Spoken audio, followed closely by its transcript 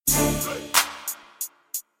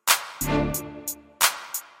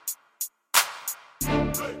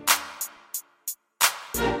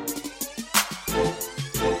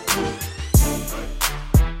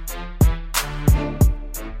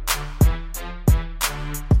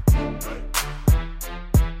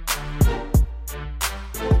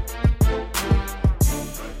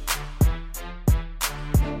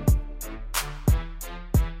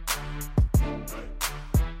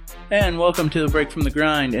And welcome to the Break from the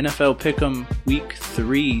Grind, NFL Pick'em Week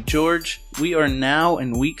 3. George, we are now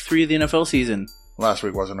in Week 3 of the NFL season. Last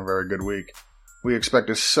week wasn't a very good week. We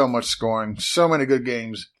expected so much scoring, so many good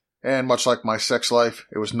games, and much like my sex life,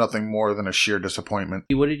 it was nothing more than a sheer disappointment.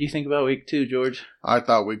 What did you think about Week 2, George? I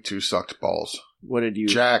thought Week 2 sucked balls. What did you...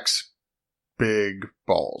 Jack's big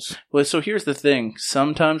balls. Well, so here's the thing.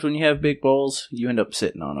 Sometimes when you have big balls, you end up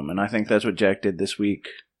sitting on them, and I think that's what Jack did this week.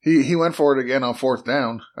 He went for it again on fourth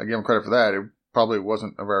down. I give him credit for that. It probably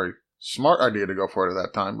wasn't a very smart idea to go for it at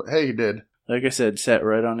that time, but hey, he did. Like I said, sat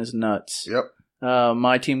right on his nuts. Yep.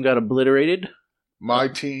 My team got obliterated. My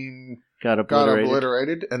team got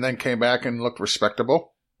obliterated and then came back and looked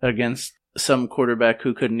respectable. Against some quarterback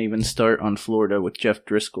who couldn't even start on Florida with Jeff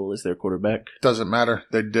Driscoll as their quarterback. Doesn't matter.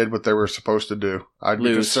 They did what they were supposed to do. I'd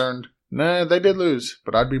be concerned. Nah, they did lose,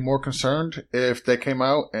 but I'd be more concerned if they came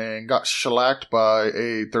out and got shellacked by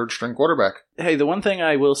a third-string quarterback. Hey, the one thing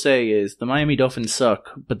I will say is the Miami Dolphins suck,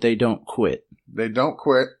 but they don't quit. They don't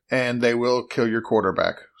quit, and they will kill your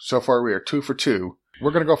quarterback. So far, we are 2 for 2.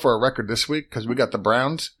 We're going to go for a record this week because we got the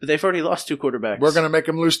Browns. But they've already lost 2 quarterbacks. We're going to make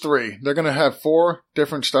them lose 3. They're going to have 4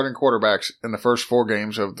 different starting quarterbacks in the first 4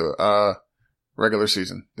 games of the regular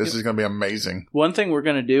season. This is going to be amazing. One thing we're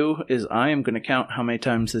going to do is I am going to count how many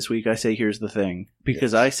times this week I say here's the thing.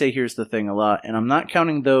 Because I say here's the thing a lot. And I'm not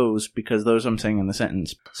counting those because those I'm saying in the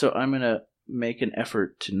sentence. So I'm going to make an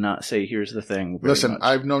effort to not say here's the thing. Listen,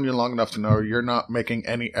 I've known you long enough to know you're not making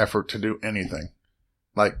any effort to do anything.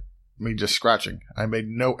 Like me just scratching. I made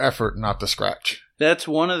no effort not to scratch. That's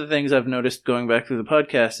one of the things I've noticed going back through the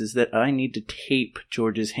podcast is that I need to tape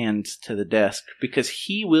George's hands to the desk because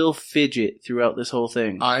he will fidget throughout this whole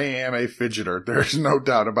thing. I am a fidgeter. There's no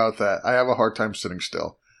doubt about that. I have a hard time sitting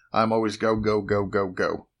still. I'm always go, go, go, go,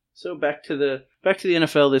 go. So back to the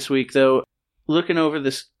NFL this week, though. Looking over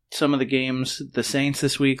some of the games, the Saints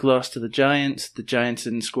this week lost to the Giants. The Giants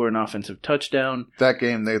didn't score an offensive touchdown. That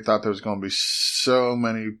game, they thought there was going to be so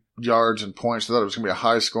many yards and points. They thought it was going to be a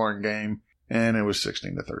high-scoring game. And it was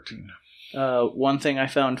 16-13. One thing I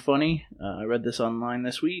found funny, I read this online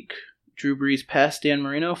this week. Drew Brees passed Dan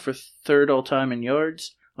Marino for 3rd all-time in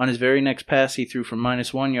yards. On his very next pass, he threw for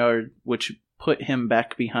 -1 yard, which put him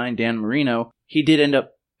back behind Dan Marino. He did end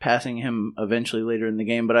up passing him eventually later in the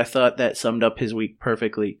game, but I thought that summed up his week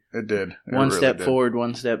perfectly. It did. One step forward,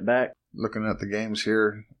 one step back. Looking at the games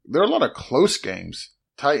here, there are a lot of close games.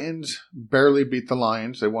 Titans barely beat the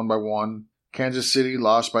Lions. They won by 1. Kansas City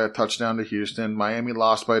lost by a touchdown to Houston. Miami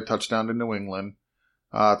lost by a touchdown to New England.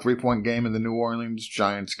 3-point game in the New Orleans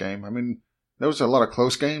Giants game. I mean, there was a lot of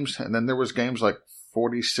close games, and then there was games like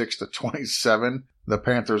 46-27. The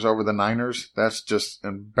Panthers over the Niners. That's just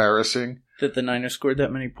embarrassing. That the Niners scored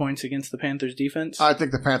that many points against the Panthers defense? I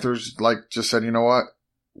think the Panthers just said, you know what?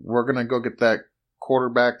 We're going to go get that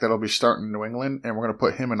quarterback that'll be starting in New England, and we're going to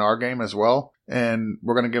put him in our game as well. And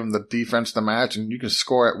we're going to give him the defense to match, and you can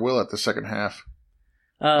score at will at the second half.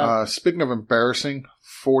 Speaking of embarrassing,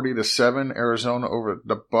 40-7 Arizona over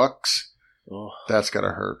the Bucks. Oh, that's got to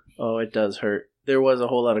hurt. Oh, it does hurt. There was a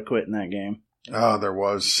whole lot of quit in that game. Oh, there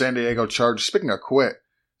was. San Diego Chargers. Speaking of quit,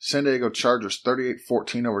 San Diego Chargers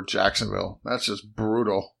 38-14 over Jacksonville. That's just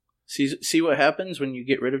brutal. See what happens when you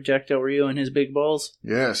get rid of Jack Del Rio and his big balls?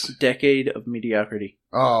 Yes. Decade of mediocrity.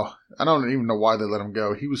 Oh, I don't even know why they let him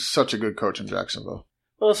go. He was such a good coach in Jacksonville.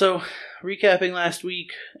 Well, so, recapping last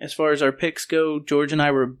week, as far as our picks go, George and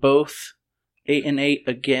I were both 8-8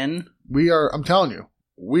 again. I'm telling you,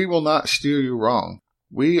 we will not steer you wrong.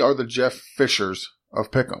 We are the Jeff Fishers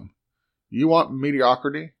of Pick'em. You want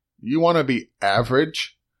mediocrity? You want to be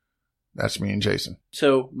average? That's me and Jason.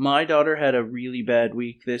 So my daughter had a really bad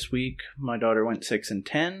week this week. My daughter went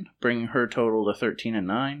 6-10, bringing her total to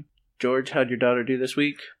 13-9. George, how'd your daughter do this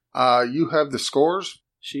week? You have the scores.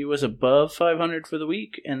 She was above 500 for the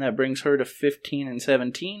week, and that brings her to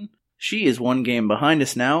 15-17. She is 1 game behind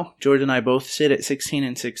us now. George and I both sit at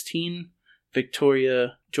 16-16.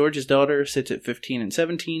 Victoria, George's daughter, sits at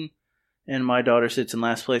 15-17, and my daughter sits in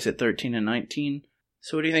last place at 13-19.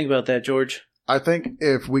 So what do you think about that, George? I think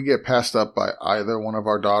if we get passed up by either one of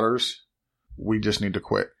our daughters, we just need to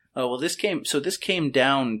quit. Oh, well, this came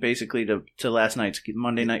down basically to last night's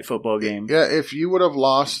Monday Night Football game. Yeah, if you would have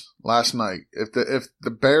lost last night, if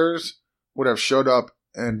the Bears would have showed up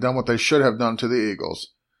and done what they should have done to the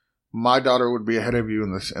Eagles, my daughter would be ahead of you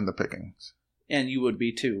in the pickings. And you would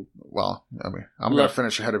be too. Well, I mean, I'm going to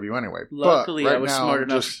finish ahead of you anyway. Luckily, I was smart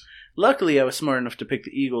enough to pick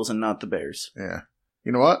the Eagles and not the Bears. Yeah.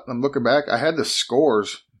 You know what? I'm looking back. I had the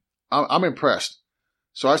scores. I'm impressed.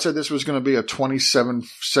 So I said this was going to be a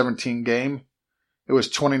 27-17 game. It was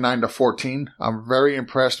 29-14. I'm very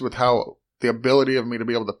impressed with how the ability of me to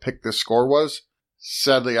be able to pick this score was.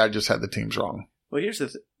 Sadly, I just had the teams wrong. Well, here's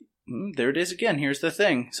the there it is again. Here's the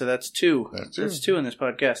thing. So that's two. That's two in this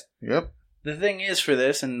podcast. Yep. The thing is for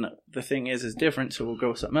this, and the thing is different, so we'll go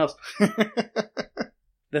with something else.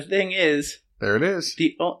 The thing is... There it is.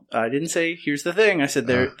 I didn't say, here's the thing. I said,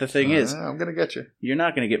 the thing is... I'm going to get you. You're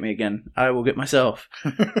not going to get me again. I will get myself.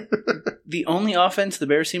 The only offense the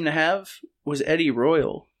Bears seem to have was Eddie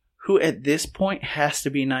Royal, who at this point has to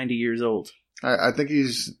be 90 years old. I think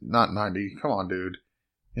he's not 90. Come on, dude.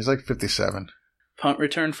 He's like 57. Punt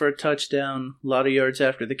return for a touchdown. A lot of yards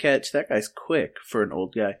after the catch. That guy's quick for an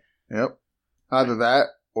old guy. Yep. Either that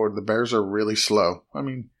or the Bears are really slow. I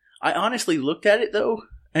mean... I honestly looked at it, though,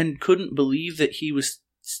 and couldn't believe that he was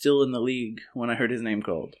still in the league when I heard his name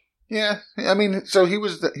called. Yeah. I mean, so he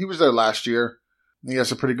was there last year. He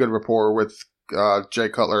has a pretty good rapport with Jay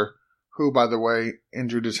Cutler, who, by the way,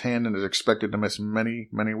 injured his hand and is expected to miss many,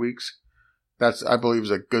 many weeks. That's, I believe,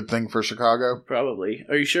 is a good thing for Chicago. Probably.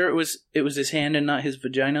 Are you sure it was his hand and not his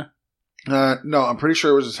vagina? No, I'm pretty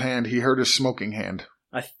sure it was his hand. He hurt his smoking hand.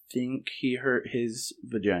 I think he hurt his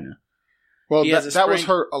vagina. Well, that was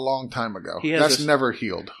hurt a long time ago. That's never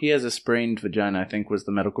healed. He has a sprained vagina, I think, was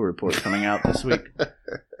the medical report coming out this week.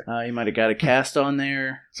 He might have got a cast on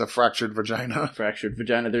there. It's a fractured vagina. Fractured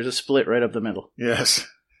vagina. There's a split right up the middle. Yes.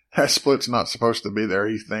 That split's not supposed to be there,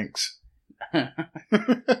 he thinks.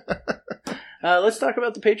 Let's talk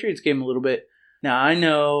about the Patriots game a little bit. Now, I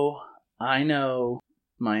know,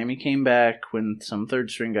 Miami came back when some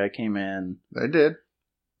third-string guy came in. They did.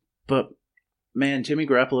 But, man, Jimmy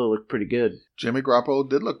Garoppolo looked pretty good. Jimmy Garoppolo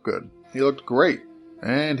did look good. He looked great.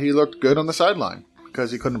 And he looked good on the sideline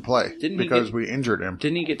because he couldn't play. We injured him.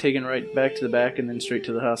 Didn't he get taken right back to the back and then straight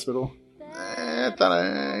to the hospital?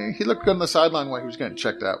 He looked good on the sideline while he was getting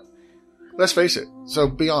checked out. Let's face it. So,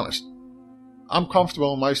 be honest. I'm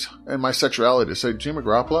comfortable in my sexuality to say Jimmy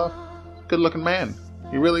Garoppolo, good-looking man.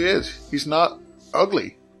 He really is. He's not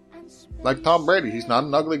ugly. Like Tom Brady, he's not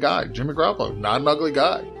an ugly guy. Jimmy Garoppolo, not an ugly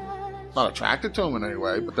guy. Not attracted to him in any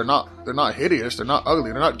way, but they're not hideous. They're not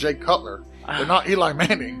ugly. They're not Jay Cutler. They're not Eli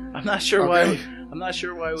Manning. I'm not sure why. I'm not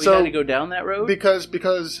sure why we had to go down that road.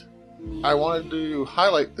 Because I wanted to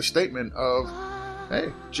highlight the statement of,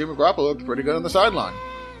 hey, Jimmy Garoppolo looked pretty good on the sideline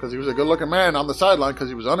because he was a good-looking man on the sideline because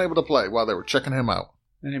he was unable to play while they were checking him out.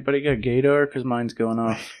 Anybody got gaydar? Because mine's going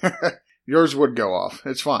off. Yours would go off.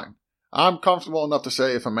 It's fine. I'm comfortable enough to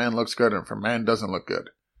say if a man looks good and if a man doesn't look good.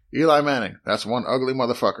 Eli Manning, that's one ugly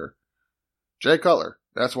motherfucker. Jay Cutler,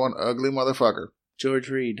 that's one ugly motherfucker. George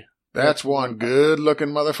Reed. That's one good-looking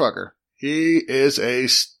motherfucker. He is a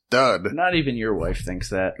stud. Not even your wife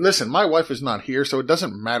thinks that. Listen, my wife is not here, so it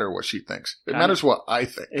doesn't matter what she thinks. It matters what I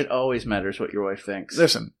think. It always matters what your wife thinks.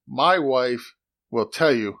 Listen, my wife will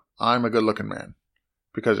tell you I'm a good-looking man.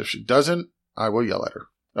 Because if she doesn't, I will yell at her.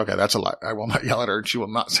 Okay, that's a lie. I will not yell at her, and she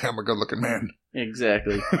will not say I'm a good-looking man.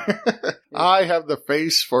 Exactly. I have the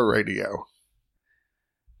face for radio.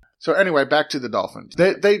 So anyway, back to the Dolphins.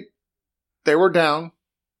 They were down.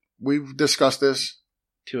 We've discussed this.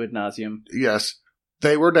 To ad nauseum. Yes.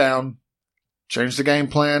 They were down. Changed the game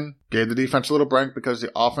plan. Gave the defense a little break because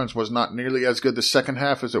the offense was not nearly as good the second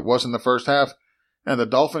half as it was in the first half. And the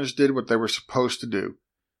Dolphins did what they were supposed to do.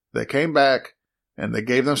 They came back, and they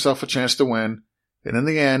gave themselves a chance to win. And in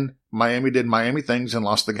the end, Miami did Miami things and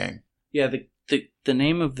lost the game. Yeah, the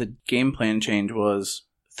name of the game plan change was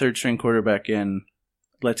third string quarterback in,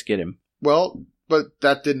 let's get him. Well, but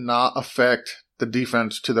that did not affect the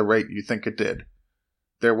defense to the rate you think it did.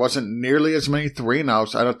 There wasn't nearly as many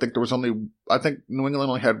 3-and-outs. I think New England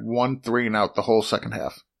only had 1 3-and-out the whole second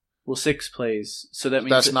half. Well, 6 plays. So that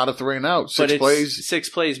means that's not a 3-and-out. 6 plays. 6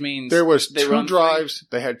 plays means there was 2 drives.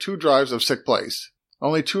 They had 2 drives of 6 plays.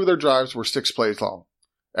 Only 2 of their drives were 6 plays long.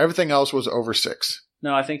 Everything else was over 6.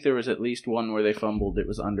 No, I think there was at least one where they fumbled. It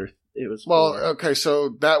was under. It was. Well, 4. okay,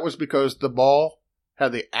 so that was because the ball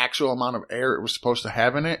had the actual amount of air it was supposed to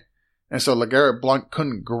have in it, and so LeGarrette Blount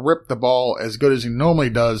couldn't grip the ball as good as he normally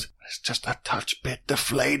does. It's just a touch bit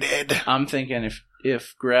deflated. I'm thinking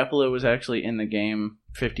if Garoppolo was actually in the game,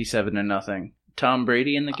 57-0. Tom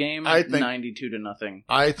Brady in the game, 92-0.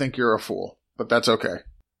 I think you're a fool, but that's okay.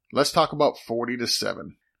 Let's talk about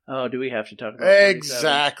 40-7. Oh, do we have to talk about 47?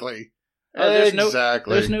 Exactly. There's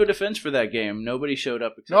no defense for that game. Nobody showed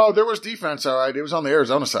up. No, there was defense, all right. It was on the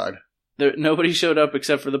Arizona side. Nobody showed up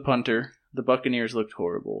except for the punter. The Buccaneers looked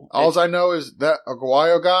horrible. All I know is that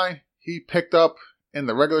Aguayo guy, he picked up in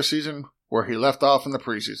the regular season where he left off in the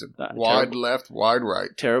preseason. Wide left, wide right.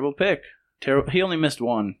 Terrible pick. He only missed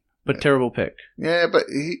 1, but terrible pick. Yeah, but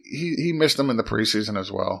he missed them in the preseason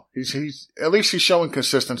as well. He's at least he's showing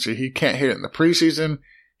consistency. He can't hit it in the preseason.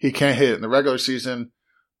 he can't hit it in the regular season.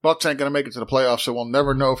 Bucks ain't going to make it to the playoffs, so we'll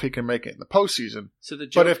never know if he can make it in the postseason. So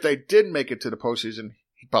but if they did make it to the postseason,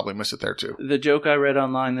 he'd probably miss it there too. The joke I read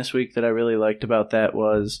online this week that I really liked about that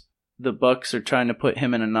was the Bucks are trying to put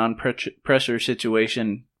him in a non-pressure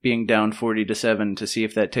situation, being down 40-7, to see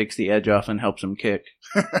if that takes the edge off and helps him kick.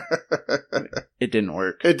 It didn't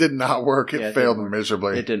work. It did not work. It failed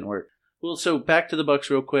miserably. It didn't work. Well, so back to the Bucks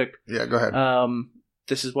real quick. Yeah, go ahead.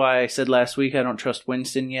 This is why I said last week I don't trust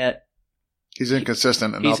Winston yet. He's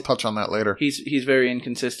inconsistent, and I'll touch on that later. He's very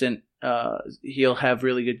inconsistent. He'll have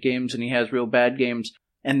really good games, and he has real bad games.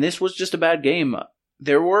 And this was just a bad game.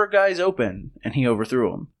 There were guys open, and he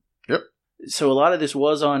overthrew them. Yep. So a lot of this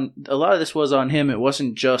was on him. It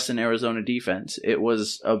wasn't just an Arizona defense. It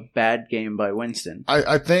was a bad game by Winston.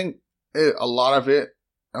 I think a lot of it,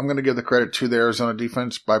 I'm going to give the credit to the Arizona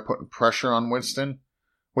defense by putting pressure on Winston,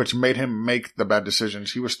 which made him make the bad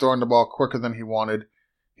decisions. He was throwing the ball quicker than he wanted.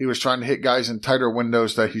 He was trying to hit guys in tighter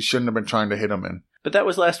windows that he shouldn't have been trying to hit them in. But that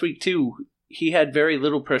was last week too. He had very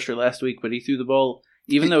little pressure last week, but he threw the ball,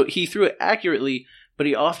 even though he threw it accurately, but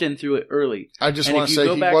he often threw it early. I just want to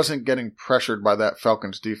say he wasn't getting pressured by that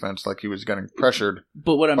Falcons defense like he was getting pressured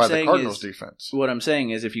by the Cardinals defense. What I'm saying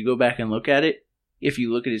is, if you go back and look at it, if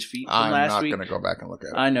you look at his feet from last week... I'm not going to go back and look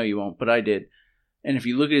at it. I know you won't, but I did. And if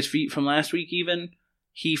you look at his feet from last week even,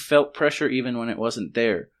 he felt pressure even when it wasn't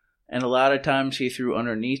there. And a lot of times he threw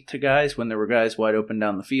underneath to guys when there were guys wide open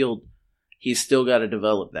down the field. He's still got to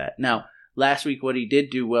develop that. Now, last week what he did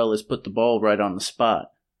do well is put the ball right on the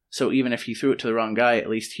spot. So even if he threw it to the wrong guy, at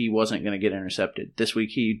least he wasn't going to get intercepted. This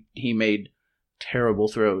week he made terrible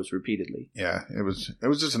throws repeatedly. Yeah, it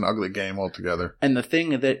was just an ugly game altogether. And the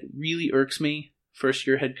thing that really irks me,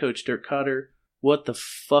 first-year head coach Dirk Cotter, what the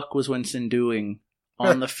fuck was Winston doing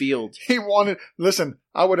on the field? Listen,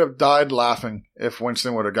 I would have died laughing if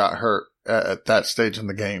Winston would have got hurt at that stage in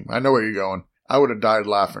the game. I know where you're going. I would have died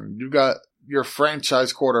laughing. You got your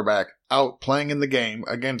franchise quarterback out playing in the game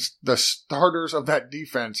against the starters of that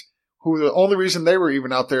defense, who the only reason they were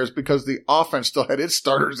even out there is because the offense still had its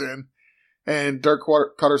starters in. And Dirk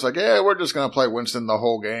Cutter's like, yeah, we're just going to play Winston the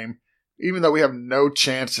whole game, even though we have no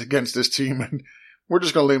chance against this team. And we're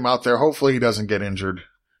just going to leave him out there. Hopefully he doesn't get injured.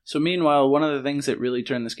 So meanwhile, one of the things that really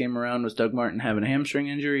turned this game around was Doug Martin having a hamstring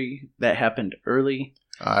injury. That happened early.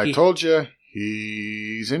 I told you,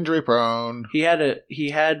 he's injury prone. He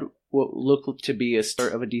had what looked to be a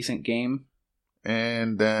start of a decent game.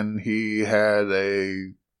 And then he had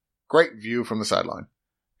a great view from the sideline.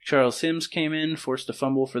 Charles Sims came in, forced a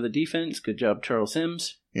fumble for the defense. Good job, Charles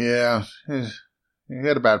Sims. Yeah, he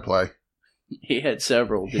had a bad play. He had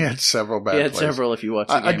several. He had several bad plays. He had several if you watch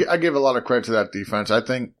the game. I give a lot of credit to that defense. I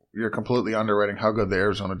think you're completely underrating how good the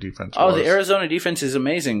Arizona defense was. Oh, the Arizona defense is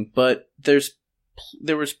amazing, but there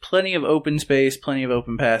was plenty of open space, plenty of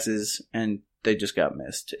open passes, and they just got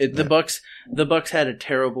missed. The Bucks had a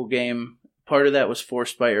terrible game. Part of that was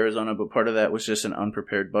forced by Arizona, but part of that was just an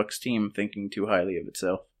unprepared Bucks team thinking too highly of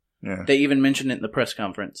itself. Yeah. They even mentioned it in the press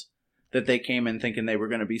conference that they came in thinking they were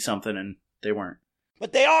going to be something, and they weren't.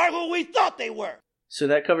 But they are who we thought they were. So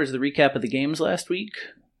that covers the recap of the games last week.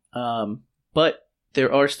 But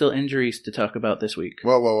there are still injuries to talk about this week.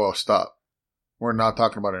 Whoa, stop. We're not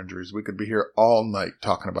talking about injuries. We could be here all night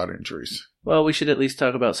talking about injuries. Well, we should at least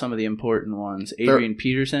talk about some of the important ones. Adrian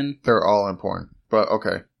Peterson. They're all important. But,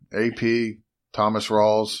 okay. AP, Thomas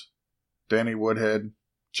Rawls, Danny Woodhead,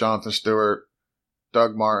 Jonathan Stewart,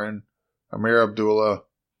 Doug Martin, Amir Abdullah,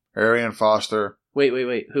 Arian Foster. Wait.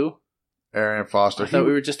 Who? Arian Foster. I thought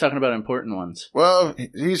we were just talking about important ones. Well,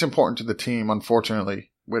 he's important to the team,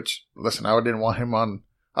 unfortunately. Which, listen, I didn't want him on.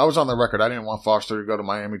 I was on the record. I didn't want Foster to go to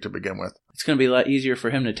Miami to begin with. It's going to be a lot easier for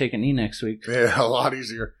him to take a knee next week. Yeah, a lot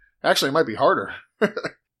easier. Actually, it might be harder.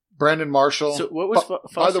 Brandon Marshall. So what was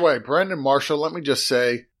Foster? By the way, Brandon Marshall, let me just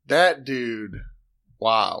say, that dude,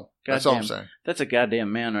 wow. That's all I'm saying. That's a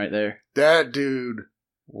goddamn man right there. That dude,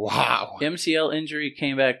 wow. MCL injury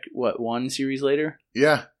came back, one series later?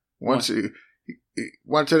 Yeah. Once he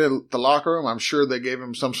went to the locker room, I'm sure they gave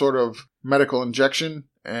him some sort of medical injection,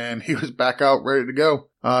 and he was back out ready to go.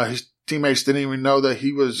 His teammates didn't even know that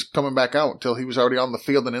he was coming back out until he was already on the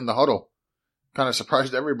field and in the huddle. Kind of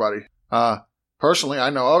surprised everybody. Personally,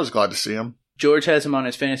 I know I was glad to see him. George has him on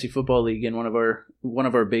his fantasy football league in one of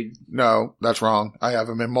our big... No, that's wrong. I have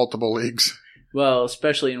him in multiple leagues. Well,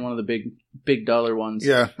 especially in one of the big dollar ones.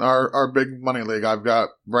 Yeah, our big money league. I've got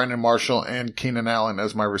Brandon Marshall and Keenan Allen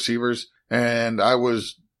as my receivers, and I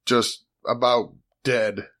was just about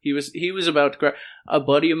dead. He was about to cry. A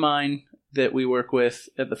buddy of mine that we work with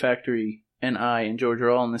at the factory and I and George are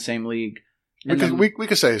all in the same league. We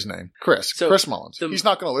could say his name. Chris Mullins. He's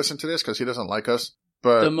not going to listen to this because he doesn't like us.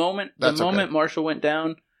 But the moment that's okay. Marshall went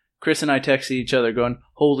down, Chris and I texted each other going,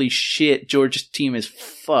 "Holy shit, Georgia's team is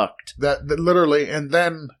fucked." that literally, and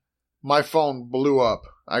then my phone blew up.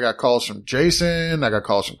 I got calls from Jason. I got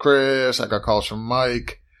calls from Chris. I got calls from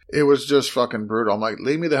Mike. It was just fucking brutal. I'm like,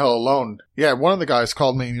 leave me the hell alone. Yeah, one of the guys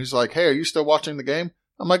called me and he was like, "Hey, are you still watching the game?"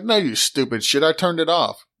 I'm like, "No, you stupid shit. I turned it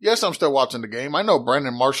off." Yes, I'm still watching the game. I know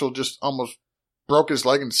Brandon Marshall just almost broke his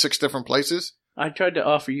leg in 6 different places. I tried to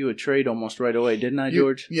offer you a trade almost right away, didn't I,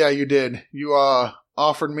 George? Yeah, you did. You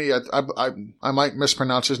offered me, I might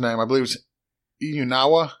mispronounce his name. I believe it's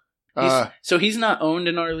Iyunawa. So he's not owned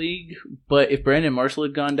in our league, but if Brandon Marshall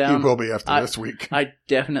had gone down, he will be after this week. I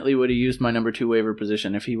definitely would have used my number 2 waiver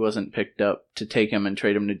position if he wasn't picked up to take him and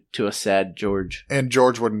trade him to a sad George. And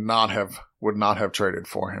George would not have traded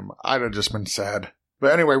for him. I'd have just been sad.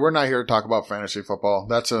 But anyway, we're not here to talk about fantasy football.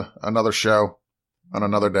 That's another show on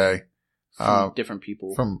another day. From different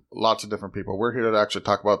people. From lots of different people. We're here to actually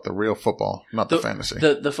talk about the real football, not the fantasy.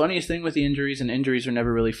 The funniest thing with the injuries, and injuries are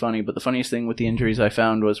never really funny, but the funniest thing with the injuries I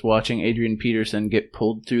found was watching Adrian Peterson get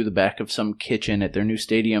pulled through the back of some kitchen at their new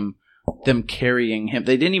stadium, them carrying him.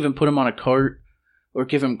 They didn't even put him on a cart or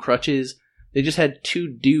give him crutches. They just had 2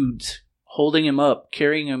 dudes holding him up,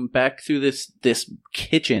 carrying him back through this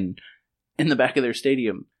kitchen in the back of their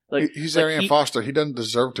stadium. He's Arian Foster. He doesn't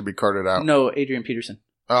deserve to be carted out. No, Adrian Peterson.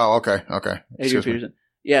 Oh, okay. Adrian Peterson.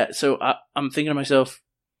 Yeah, so I'm thinking to myself,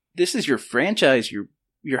 this is your franchise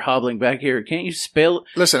you're hobbling back here. Can't you spell?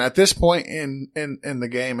 Listen, at this point in the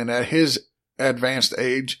game and at his advanced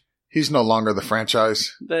age, he's no longer the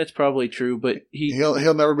franchise. That's probably true, but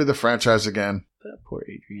he'll never be the franchise again. That poor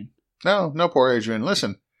Adrian. No poor Adrian.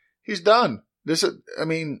 Listen, he's done.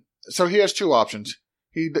 So he has 2 options.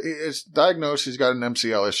 He is diagnosed. He's got an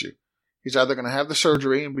MCL issue. He's either going to have the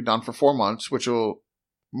surgery and be done for 4 months, which will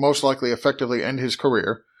most likely effectively end his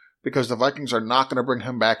career because the Vikings are not going to bring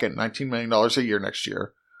him back at $19 million a year next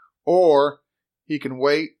year. Or he can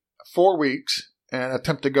wait 4 weeks and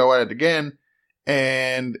attempt to go at it again,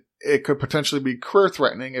 and it could potentially be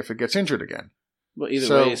career-threatening if it gets injured again. Well,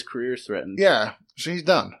 either way, his career's threatened. Yeah, so he's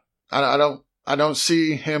done. I don't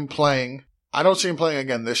see him playing. I don't see him playing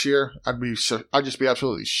again this year. I'd just be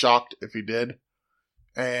absolutely shocked if he did.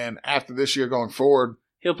 And after this year going forward,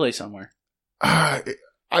 he'll play somewhere.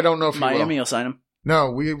 I don't know if Miami will sign him.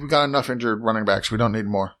 No, we've got enough injured running backs. We don't need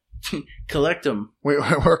more. Collect them.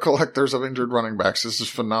 We're collectors of injured running backs. This is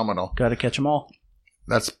phenomenal. Got to catch them all.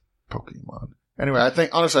 That's Pokemon. Anyway, I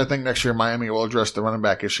think next year Miami will address the running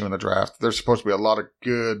back issue in the draft. There's supposed to be a lot of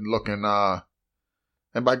good looking,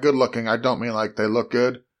 and by good looking, I don't mean like they look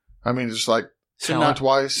good. I mean just like talent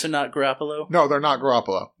wise. So not Garoppolo? No, they're not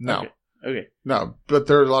Garoppolo. No. Okay. No, but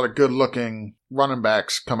there's a lot of good looking running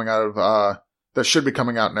backs coming out of, that should be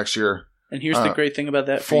coming out next year. And here's the great thing about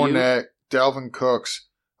that for Fournette, Dalvin Cooks.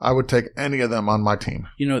 I would take any of them on my team.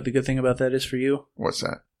 You know what the good thing about that is for you? What's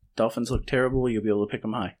that? Dolphins look terrible. You'll be able to pick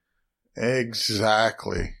them high.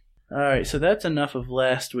 Exactly. All right, so that's enough of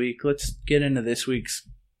last week. Let's get into this week's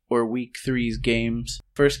or week 3's games.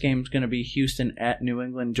 First game's going to be Houston at New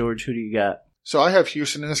England. George, who do you got? So I have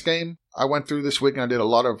Houston in this game. I went through this week and I did a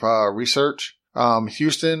lot of research.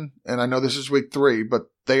 Houston, and I know this is week 3, but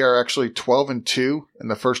they are actually 12-2 in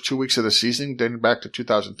the first 2 weeks of the season, dating back to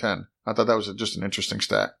 2010. I thought that was just an interesting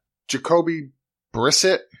stat. Jacoby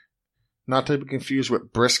Brissett, not to be confused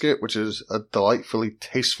with brisket, which is a delightfully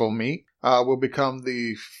tasteful meat, will become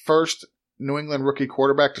the first New England rookie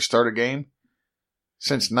quarterback to start a game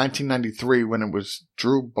since 1993 when it was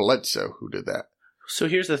Drew Bledsoe who did that. So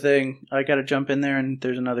here's the thing. I got to jump in there, and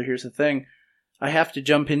there's another here's the thing. I have to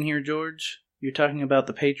jump in here, George. You're talking about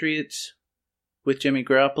the Patriots with Jimmy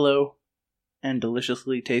Garoppolo and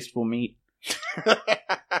deliciously tasteful meat.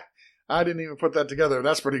 I didn't even put that together.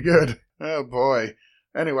 That's pretty good. Oh, boy.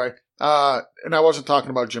 Anyway, and I wasn't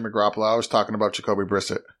talking about Jimmy Garoppolo. I was talking about Jacoby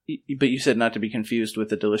Brissett. But you said not to be confused with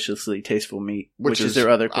the deliciously tasteful meat, which is their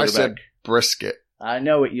other quarterback. I said brisket. I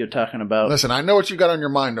know what you're talking about. Listen, I know what you got on your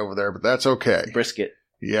mind over there, but that's okay. Brisket.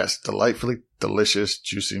 Yes, delightfully delicious,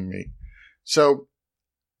 juicy meat. So,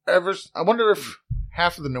 I wonder if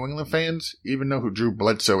half of the New England fans even know who Drew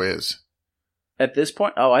Bledsoe is. At this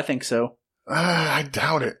point? Oh, I think so. I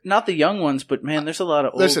doubt it. Not the young ones, but man, there's a lot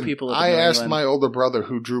of old people. I asked my older brother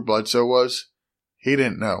who Drew Bledsoe was. He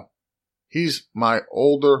didn't know. He's my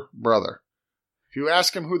older brother. If you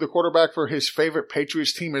ask him who the quarterback for his favorite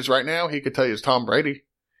Patriots team is right now, he could tell you it's Tom Brady.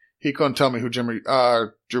 He couldn't tell me who Drew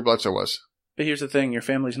Bledsoe was. But here's the thing, your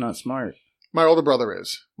family's not smart. My older brother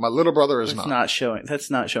is. My little brother is not.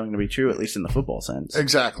 That's not showing to be true, at least in the football sense.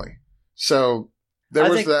 Exactly. So, There I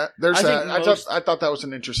was think- that. There's I that. think most- I thought that was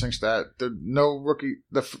an interesting stat. The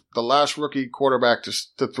last rookie quarterback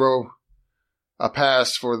to throw a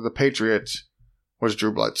pass for the Patriots was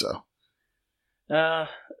Drew Bledsoe.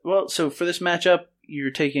 Well, so for this matchup,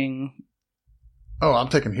 you're taking. Oh, I'm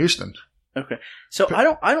taking Houston. Okay, so I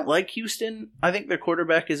don't like Houston. I think their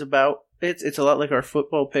quarterback is about. It's a lot like our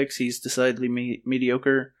football picks. He's decidedly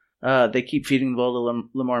mediocre. They keep feeding the ball to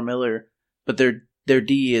Lamar Miller, but their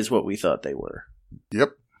D is what we thought they were.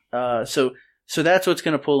 Yep. So that's what's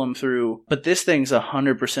going to pull them through. But this thing's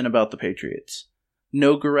 100% about the Patriots.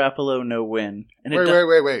 No Garoppolo, no win. And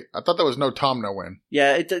Wait. I thought that was no Tom, no win.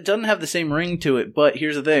 Yeah, it doesn't have the same ring to it. But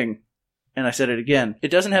here's the thing, and I said it again. It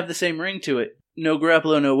doesn't have the same ring to it. No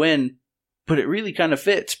Garoppolo, no win. But it really kind of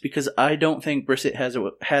fits because I don't think Brissett has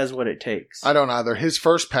what it takes. I don't either. His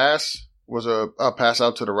first pass was a pass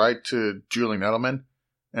out to the right to Julian Edelman,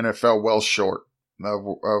 and it fell well short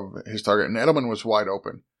of his target. And Edelman was wide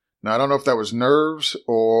open. Now, I don't know if that was nerves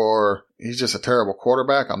or he's just a terrible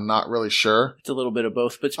quarterback. I'm not really sure. It's a little bit of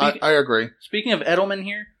both. But I agree. Speaking of Edelman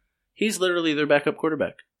here, he's literally their backup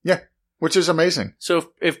quarterback. Yeah, which is amazing.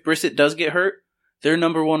 So if Brissett does get hurt, their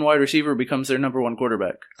number one wide receiver becomes their number one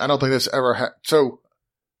quarterback. I don't think this ever had. So,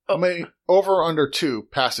 over or under 2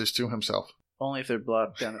 passes to himself. Only if they're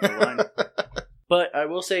blocked down at the line. But I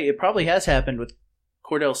will say it probably has happened with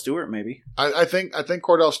Cordell Stewart, maybe. I think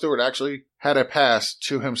Cordell Stewart actually had a pass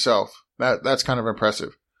to himself. That's kind of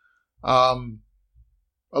impressive. A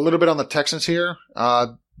little bit on the Texans here.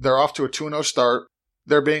 They're off to a 2-0 start.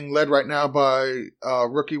 They're being led right now by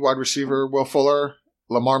rookie wide receiver Will Fuller,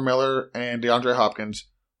 Lamar Miller, and DeAndre Hopkins.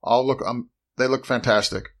 They look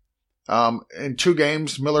fantastic. In 2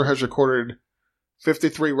 games, Miller has recorded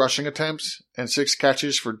 53 rushing attempts and 6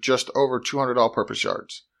 catches for just over 200 all-purpose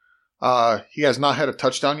yards. He has not had a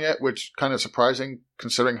touchdown yet, which kind of surprising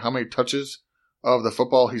considering how many touches of the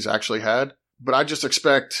football he's actually had. But I just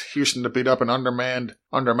expect Houston to beat up an undermanned,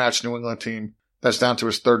 undermatched New England team that's down to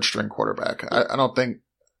his third-string quarterback. I don't think.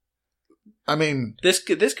 I mean,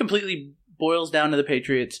 this completely boils down to the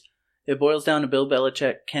Patriots. It boils down to Bill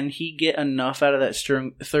Belichick. Can he get enough out of that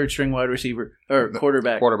third-string wide receiver or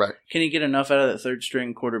quarterback? Can he get enough out of that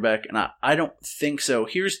third-string quarterback? And I don't think so.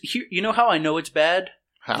 Here, you know how I know it's bad?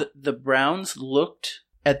 How? The Browns looked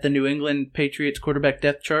at the New England Patriots quarterback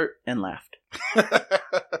depth chart and laughed.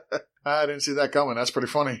 I didn't see that coming. That's pretty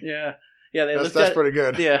funny. Yeah. That's pretty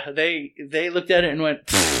good. Yeah, they looked at it and went,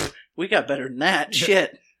 "We got better than that."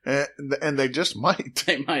 Shit. And they just might.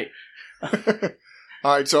 They might.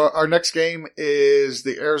 All right, so our next game is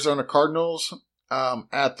the Arizona Cardinals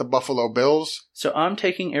at the Buffalo Bills. So I'm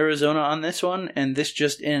taking Arizona on this one, and this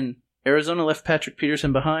just in. Arizona left Patrick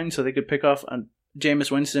Peterson behind so they could pick off Jameis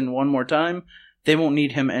Winston one more time. They won't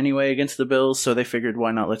need him anyway against the Bills, so they figured,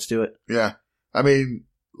 why not? Let's do it. Yeah. I mean,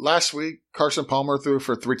 last week, Carson Palmer threw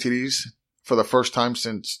for 3 TDs for the first time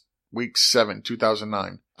since week 7,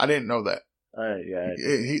 2009. I didn't know that. Yeah.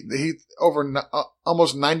 He over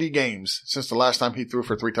almost 90 games since the last time he threw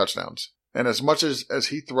for 3 touchdowns. And as much as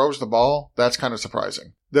he throws the ball, that's kind of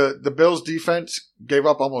surprising. The Bills defense gave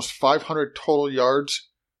up almost 500 total yards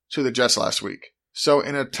to the Jets last week. So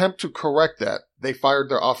in an attempt to correct that, they fired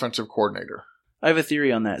their offensive coordinator. I have a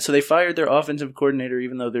theory on that. So they fired their offensive coordinator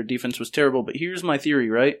even though their defense was terrible. But here's my theory,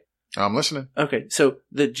 right? I'm listening. Okay, so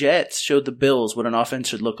the Jets showed the Bills what an offense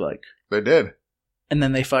should look like. They did. And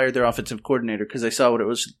then they fired their offensive coordinator because they saw what it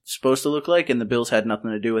was supposed to look like, and the Bills had nothing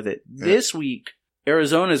to do with it. Yeah. This week,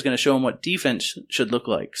 Arizona is going to show them what defense should look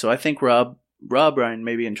like. So I think Rob Ryan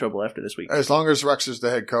may be in trouble after this week. As long as Rex is the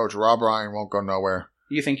head coach, Rob Ryan won't go nowhere.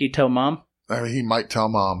 You think he'd tell Mom? I mean, he might tell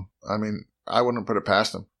Mom. I mean, I wouldn't put it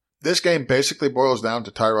past him. This game basically boils down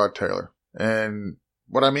to Tyrod Taylor. And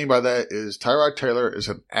what I mean by that is Tyrod Taylor is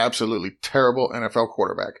an absolutely terrible NFL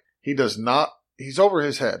quarterback. He's over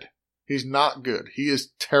his head. He's not good. He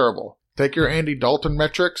is terrible. Take your Andy Dalton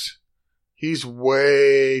metrics. He's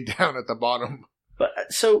way down at the bottom.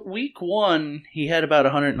 But so week 1, he had about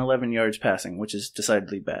 111 yards passing, which is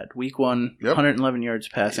decidedly bad. Week 1, 111 yards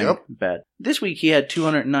passing, bad. This week he had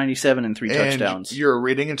 297 and 3 touchdowns. You're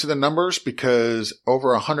reading into the numbers because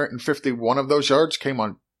over 151 of those yards came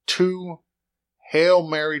on 2 Hail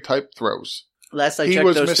Mary type throws. Last I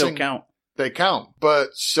checked, those still count. They count, but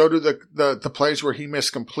so do the plays where he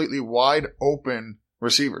missed completely wide open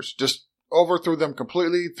receivers. Just overthrew them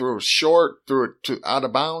completely, threw it short, threw it to out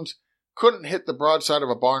of bounds. Couldn't hit the broadside of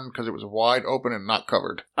a barn because it was wide open and not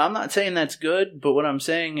covered. I'm not saying that's good, but what I'm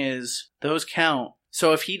saying is those count.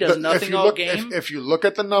 So if he does nothing all game... If you look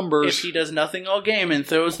at the numbers... If he does nothing all game and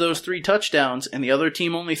throws those 3 touchdowns and the other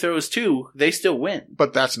team only throws 2, they still win.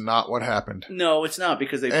 But that's not what happened. No, it's not,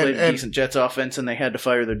 because they played a decent Jets offense and they had to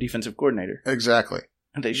fire their defensive coordinator. Exactly.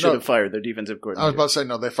 And they should have fired their defensive coordinator. I was about to say,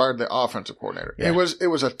 no, they fired the offensive coordinator. Yeah. It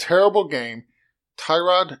was a terrible game.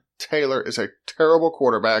 Tyrod Taylor is a terrible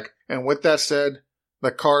quarterback. And with that said,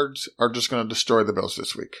 the Cards are just going to destroy the Bills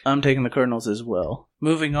this week. I'm taking the Cardinals as well.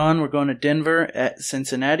 Moving on, we're going to Denver at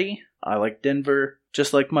Cincinnati. I like Denver.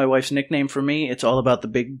 Just like my wife's nickname for me, it's all about the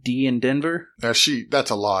big D in Denver. That's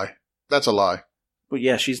a lie. That's a lie. But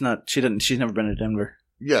yeah, she's never been to Denver.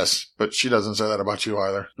 Yes, but she doesn't say that about you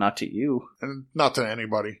either. Not to you. And not to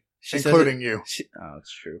anybody. She including you.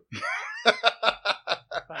 That's true.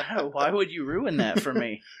 Why would you ruin that for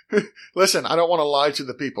me? Listen, I don't want to lie to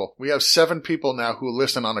the people. We have 7 people now who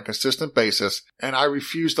listen on a consistent basis, and I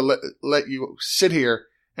refuse to let you sit here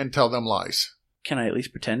and tell them lies. Can I at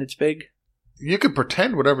least pretend it's big? You can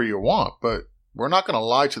pretend whatever you want, but we're not going to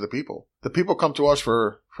lie to the people. The people come to us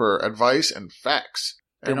for advice and facts,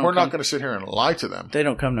 and we're not going to sit here and lie to them. They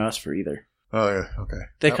don't come to us for either. Oh, yeah, okay.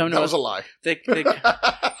 That was a lie.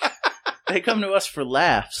 They come to us for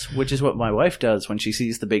laughs, which is what my wife does when she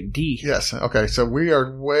sees the big D. Yes, okay, so we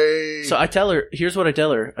are way... So I tell her, here's what I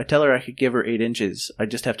tell her. I tell her I could give her 8 inches. I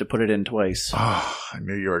just have to put it in twice. Oh, I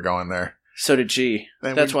knew you were going there. So did she.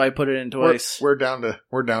 And that's why I put it in twice. We're down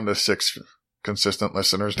to 6 consistent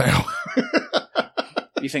listeners now.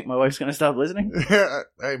 You think my wife's going to stop listening? Yeah,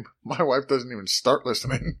 hey, my wife doesn't even start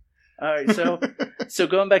listening. All right, so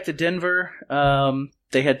going back to Denver,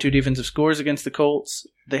 they had 2 defensive scores against the Colts.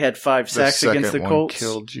 They had 5 sacks against the Colts. The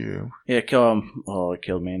second one killed you. Yeah, it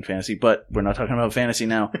killed me in fantasy, but we're not talking about fantasy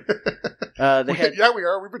now. Yeah, we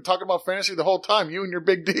are. We've been talking about fantasy the whole time, you and your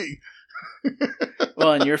big D.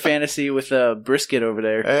 Well, and your fantasy with Brisket over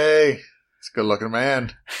there. Hey, it's a good-looking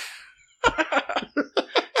man.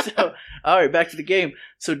 So, all right, back to the game.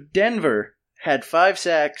 So Denver had 5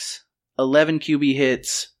 sacks, 11 QB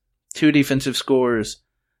hits, 2 defensive scores.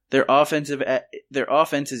 Their offense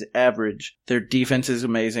is average. Their defense is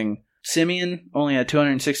amazing. Simeon only had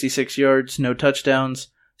 266 yards, no touchdowns.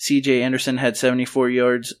 CJ Anderson had 74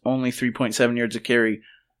 yards, only 3.7 yards a carry.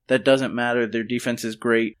 That doesn't matter. Their defense is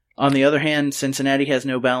great. On the other hand, Cincinnati has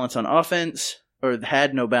no balance on offense, or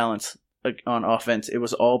had no balance on offense. It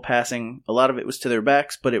was all passing. A lot of it was to their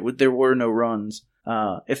backs, but there were no runs.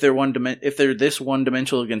 If they're this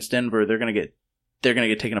one-dimensional against Denver, they're gonna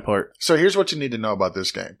get taken apart. So here's what you need to know about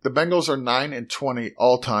this game. The Bengals are 9-20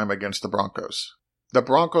 all-time against the Broncos. The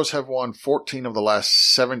Broncos have won 14 of the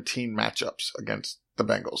last 17 matchups against the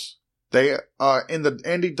Bengals. They, in the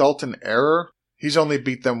Andy Dalton era, he's only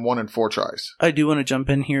beat them 1 in 4 tries. I do want to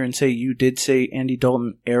jump in here and say you did say Andy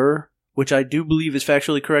Dalton error, which I do believe is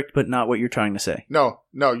factually correct, but not what you're trying to say. No,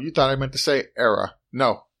 you thought I meant to say era.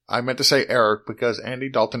 No, I meant to say error because Andy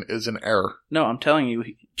Dalton is an error. No, I'm telling you,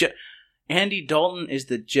 Andy Dalton is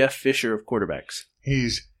the Jeff Fisher of quarterbacks.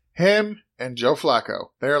 He's him and Joe Flacco.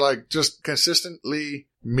 They're like just consistently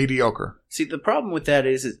mediocre. See, the problem with that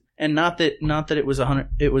is and not that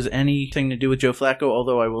it was anything to do with Joe Flacco,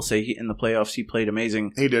 although I will say in the playoffs he played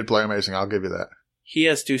amazing. He did play amazing, I'll give you that. He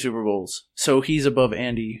has 2 Super Bowls, so he's above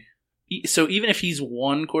Andy. So even if he's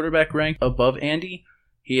 1 quarterback rank above Andy,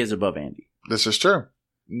 he is above Andy. This is true.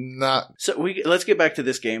 So let's get back to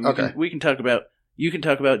this game. Okay. You can talk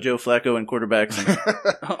about Joe Flacco and quarterbacks.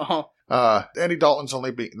 Andy Dalton's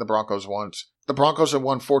only beaten the Broncos once. The Broncos have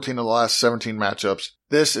won 14 of the last 17 matchups.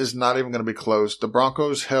 This is not even going to be close. The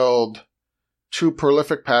Broncos held 2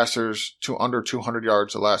 prolific passers to under 200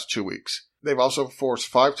 yards the last 2 weeks. They've also forced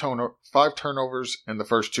 5 turnovers in the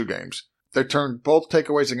first 2 games. They turned both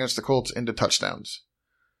takeaways against the Colts into touchdowns.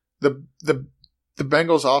 The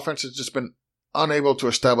Bengals offense has just been unable to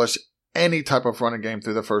establish any type of running game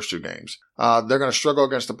through the first 2 games. They're going to struggle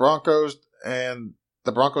against the Broncos, and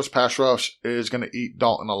the Broncos pass rush is going to eat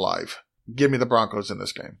Dalton alive. Give me the Broncos in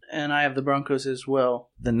this game. And I have the Broncos as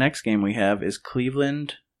well. The next game we have is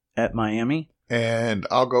Cleveland at Miami. And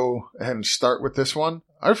I'll go ahead and start with this one.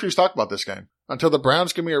 I refuse to talk about this game. Until the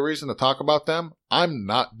Browns give me a reason to talk about them, I'm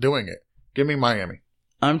not doing it. Give me Miami.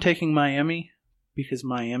 I'm taking Miami because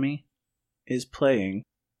Miami is playing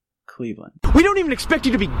Cleveland. We don't even expect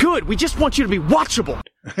you to be good. We just want you to be watchable.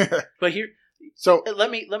 But here, so let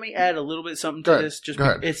me add a little bit something to this. Just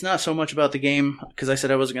it's not so much about the game because I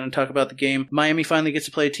said I wasn't going to talk about the game. Miami finally gets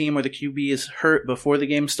to play a team where the QB is hurt before the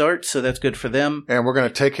game starts, so that's good for them. And we're going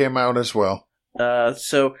to take him out as well.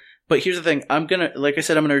 But here's the thing. I'm going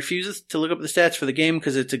to refuse to look up the stats for the game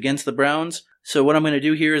because it's against the Browns. So what I'm going to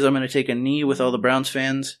do here is I'm going to take a knee with all the Browns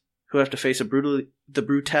fans who have to face the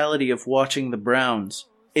brutality of watching the Browns.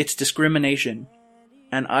 It's discrimination.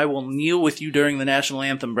 And I will kneel with you during the national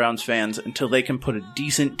anthem, Browns fans, until they can put a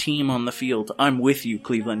decent team on the field. I'm with you,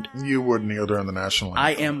 Cleveland. You would kneel during the national anthem.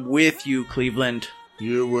 I am with you, Cleveland.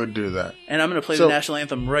 You would do that. And I'm going to play the national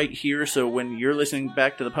anthem right here, so when you're listening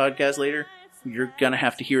back to the podcast later, you're going to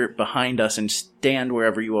have to hear it behind us and stand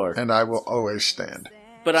wherever you are. And I will always stand.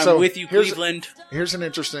 But I'm with you, Cleveland. Here's an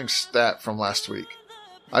interesting stat from last week.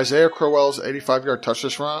 Isaiah Crowell's 85-yard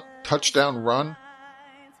touchdown run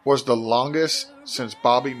was the longest since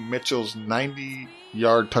Bobby Mitchell's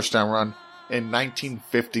 90-yard touchdown run in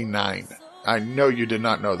 1959. I know you did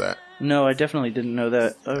not know that. No, I definitely didn't know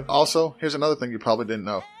that. Also, here's another thing you probably didn't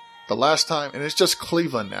know. The last time, and it's just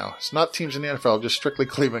Cleveland now. It's not teams in the NFL, just strictly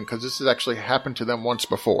Cleveland, because this has actually happened to them once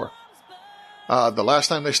before. The last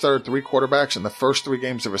time they started 3 quarterbacks in the first 3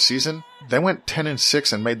 games of a season, they went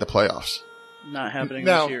 10-6 and made the playoffs. Not happening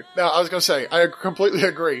this year. Now, I was going to say, I completely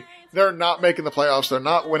agree. They're not making the playoffs. They're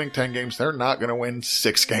not winning 10 games. They're not going to win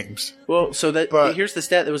 6 games. Well, here's the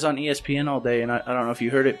stat that was on ESPN all day, and I don't know if you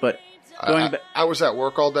heard it, but I was at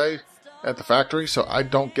work all day at the factory, so I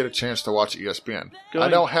don't get a chance to watch ESPN. I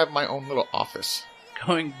don't have my own little office.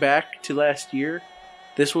 Going back to last year,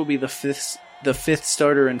 this will be the fifth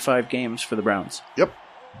starter in 5 games for the Browns. Yep.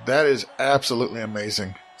 That is absolutely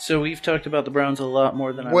amazing. So we've talked about the Browns a lot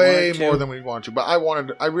more than I wanted to. Way more than we want to. But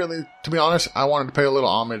to be honest, I wanted to pay a little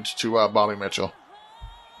homage to Bobby Mitchell.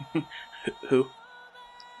 Who?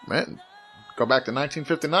 Man, go back to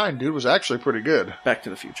 1959. Dude was actually pretty good. Back to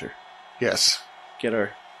the Future. Yes. Get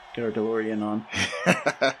our DeLorean on.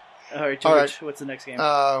 All right, George, what's the next game?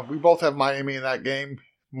 We both have Miami in that game,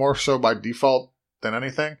 more so by default than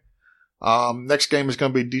anything. Next game is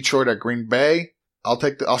going to be Detroit at Green Bay.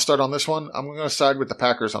 I'll start on this one. I'm going to side with the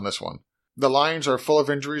Packers on this one. The Lions are full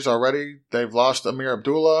of injuries already. They've lost Amir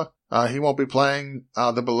Abdullah. He won't be playing.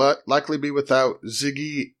 They'll likely be without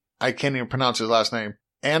Ziggy. I can't even pronounce his last name.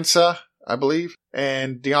 Ansah, I believe.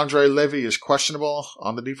 And DeAndre Levy is questionable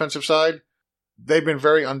on the defensive side. They've been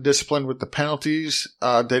very undisciplined with the penalties,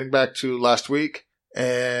 dating back to last week.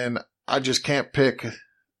 And I just can't pick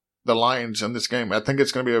the Lions in this game. I think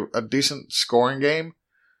it's going to be a decent scoring game,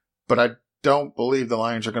 but I don't believe the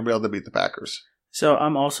Lions are going to be able to beat the Packers. So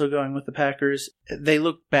I'm also going with the Packers. They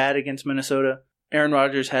look bad against Minnesota. Aaron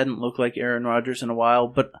Rodgers hadn't looked like Aaron Rodgers in a while,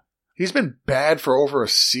 but he's been bad for over a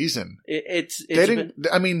season. And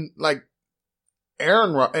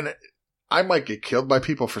I might get killed by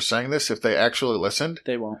people for saying this if they actually listened.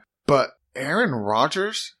 They won't. But Aaron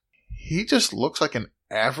Rodgers, he just looks like an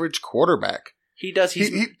average quarterback. He does.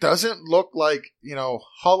 He doesn't look like,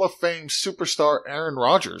 Hall of Fame superstar Aaron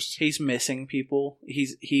Rodgers. He's missing people.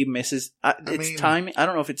 He misses. Timing. I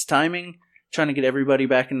don't know if it's timing, trying to get everybody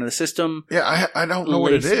back into the system. Yeah, I don't know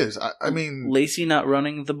what it is. Lacy not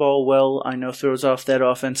running the ball well, I know throws off that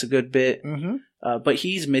offense a good bit. Mm-hmm. But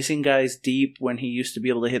he's missing guys deep when he used to be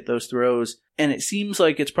able to hit those throws. And it seems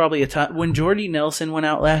like it's probably a time. When Jordy Nelson went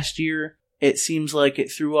out last year, it seems like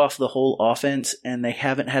it threw off the whole offense, and they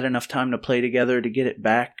haven't had enough time to play together to get it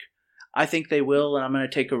back. I think they will, and I'm going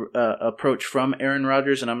to take a approach from Aaron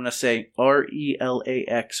Rodgers, and I'm going to say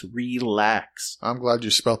RELAX, relax. I'm glad you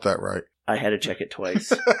spelt that right. I had to check it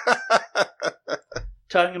twice.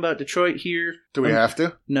 Talking about Detroit here. Do we have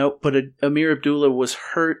to? No, but Amir Abdullah was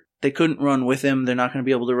hurt. They couldn't run with him. They're not going to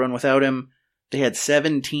be able to run without him. They had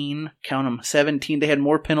 17, count them, 17. They had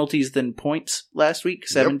more penalties than points last week,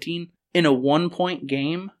 17. Yep. In a 1-point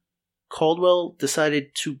game, Caldwell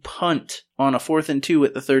decided to punt on a 4th and 2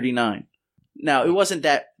 at the 39. Now, it wasn't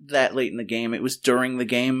that late in the game. It was during the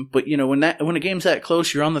game. But, when a game's that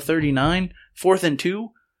close, you're on the 39, 4th and 2,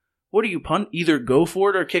 what do you punt? Either go for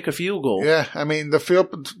it or kick a field goal. Yeah, the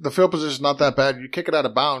field position is not that bad. You kick it out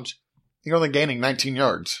of bounds, you're only gaining 19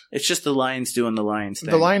 yards. It's just the Lions doing the Lions thing.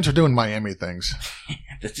 The Lions are doing Miami things.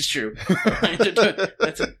 That's true.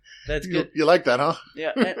 That's good. You like that, huh?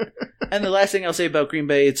 Yeah. And the last thing I'll say about Green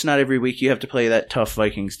Bay, it's not every week you have to play that tough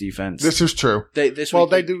Vikings defense. This is true. They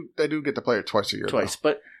do get to play it twice a year. Twice,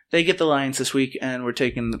 but they get the Lions this week, and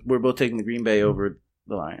we're both taking the Green Bay over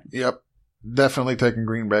the Lions. Yep. Definitely taking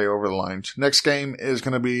Green Bay over the Lions. Next game is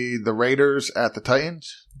going to be the Raiders at the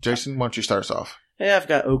Titans. Jason, why don't you start us off? Hey, I've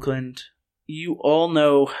got Oakland. You all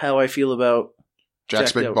know how I feel about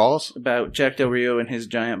Jack's big balls? About Jack Del Rio and his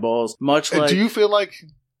giant balls. Much like... Do you feel like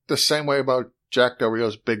the same way about Jack Del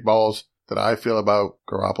Rio's big balls that I feel about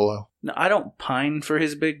Garoppolo? No, I don't pine for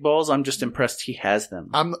his big balls. I'm just impressed he has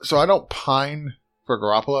them. So I don't pine for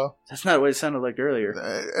Garoppolo? That's not what it sounded like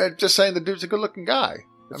earlier. Just saying the dude's a good-looking guy.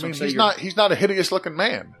 He's not a hideous-looking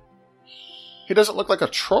man. He doesn't look like a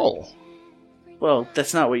troll. Well,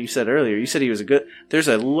 that's not what you said earlier. You said he was a good... There's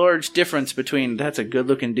a large difference between that's a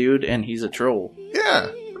good-looking dude and he's a troll. Yeah,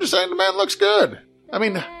 I'm just saying the man looks good. I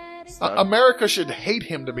mean, America should hate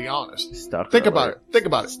him, to be honest. Think about it. Think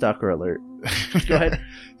about it. Stalker alert. Go ahead.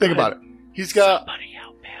 Think about it. He's got... Somebody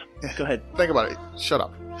help him. Go ahead. Think about it. Shut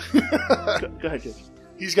up. Go ahead, Jake.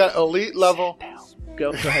 He's got elite level...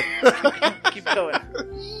 Go ahead. Keep going.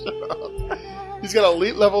 He's got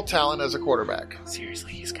elite level talent as a quarterback.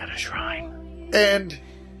 Seriously, he's got a shrine. And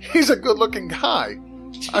he's a good looking guy.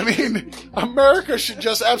 I mean, America should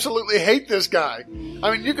just absolutely hate this guy.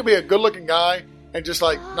 I mean, you could be a good looking guy and just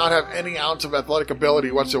like not have any ounce of athletic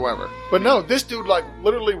ability whatsoever. But no, this dude like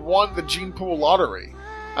literally won the gene pool lottery.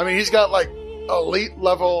 I mean, he's got like elite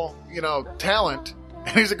level, talent,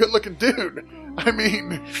 and he's a good looking dude. I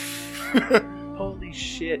mean... Holy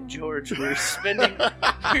shit, George! We're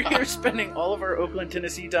here spending all of our Oakland,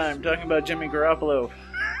 Tennessee time talking about Jimmy Garoppolo.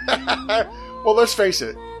 Well, let's face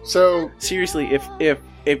it. So seriously, if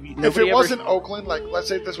it wasn't Oakland, like let's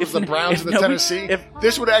say this was the Browns and the Tennessee,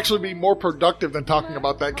 this would actually be more productive than talking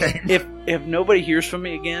about that game. If nobody hears from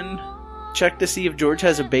me again, check to see if George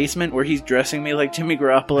has a basement where he's dressing me like Jimmy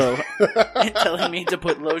Garoppolo and telling me to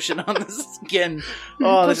put lotion on the skin.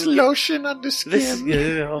 Oh, this lotion on the skin.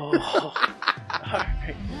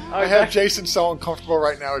 I have Jason so uncomfortable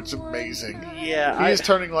right now. It's amazing. Yeah, he is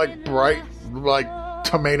turning like bright, like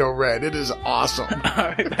tomato red. It is awesome. All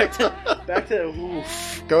right, back to.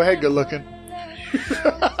 Oof. Go ahead, good looking.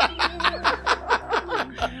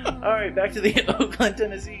 All right, back to the Oakland,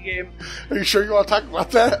 Tennessee game. Are you sure you want to talk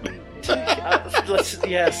about that?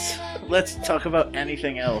 Let's talk about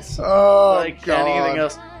anything else. Oh, God. Anything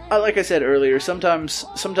else. Like I said earlier, sometimes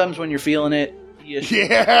when you're feeling it, you should.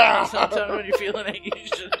 Yeah. Sometimes when you're feeling it, you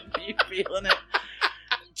shouldn't be feeling it.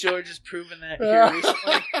 George has proven that here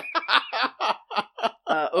recently.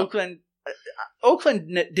 Oakland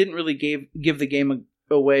didn't really give the game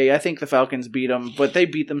away. I think the Falcons beat them, but they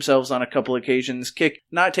beat themselves on a couple occasions.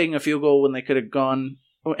 Not taking a field goal when they could have gone.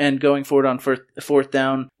 And going forward on fourth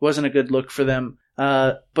down wasn't a good look for them.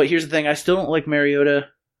 But here's the thing. I still don't like Mariota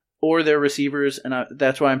or their receivers, and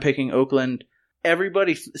that's why I'm picking Oakland.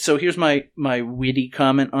 Everybody. So here's my witty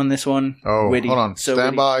comment on this one. Oh, witty. Hold on.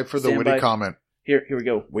 Stand by for the witty comment. Here we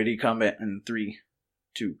go. Witty comment in 3,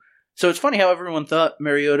 2. So it's funny how everyone thought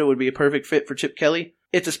Mariota would be a perfect fit for Chip Kelly.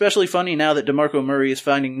 It's especially funny now that DeMarco Murray is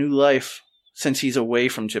finding new life since he's away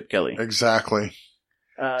from Chip Kelly. Exactly.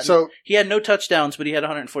 So he had no touchdowns, but he had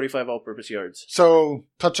 145 all-purpose yards. So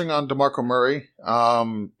touching on DeMarco Murray,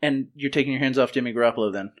 and you're taking your hands off Jimmy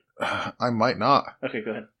Garoppolo then? I might not. Okay,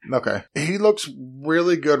 go ahead. Okay, he looks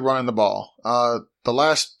really good running the ball. The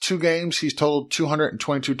last 2 games, he's totaled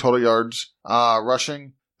 222 total yards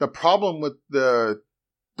rushing. The problem with the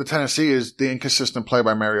Tennessee is the inconsistent play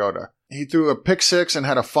by Mariota. He threw a pick 6 and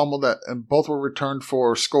had a fumble and both were returned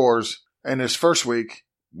for scores in his first week,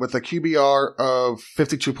 with a QBR of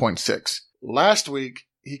 52.6. Last week,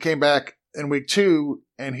 he came back in week 2,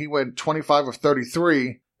 and he went 25 of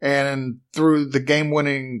 33 and threw the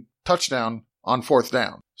game-winning touchdown on fourth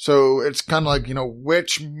down. So it's kind of like,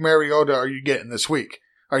 which Mariota are you getting this week?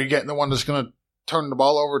 Are you getting the one that's going to turn the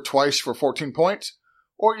ball over twice for 14 points?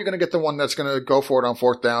 Or are you going to get the one that's going to go for it on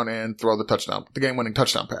fourth down and throw the game-winning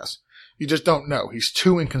touchdown pass? You just don't know. He's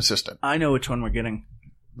too inconsistent. I know which one we're getting.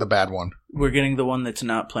 The bad one. We're getting the one that's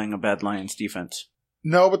not playing a bad Lions defense.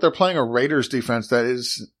 No, but they're playing a Raiders defense that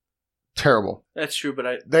is terrible. That's true,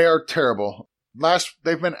 but they are terrible.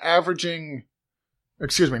 They've been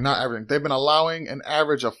they've been allowing an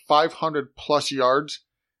average of 500 plus yards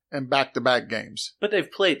in back-to-back games. But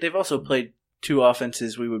they've also played 2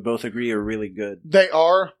 offenses we would both agree are really good. They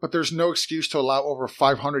are, but there's no excuse to allow over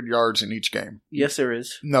 500 yards in each game. Yes, there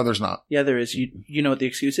is. No, there's not. Yeah, there is. You know what the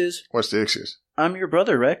excuse is? What's the excuse? I'm your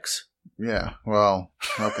brother, Rex. Yeah, well,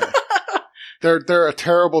 okay. They're a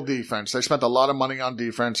terrible defense. They spent a lot of money on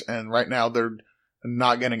defense, and right now they're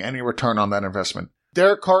not getting any return on that investment.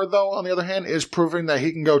 Derek Carr, though, on the other hand, is proving that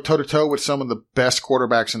he can go toe-to-toe with some of the best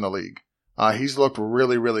quarterbacks in the league. He's looked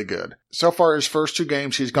really, really good. So far, his first 2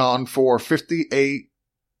 games, he's gone for 58.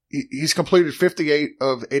 He's completed 58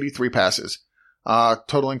 of 83 passes,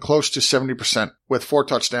 totaling close to 70% with 4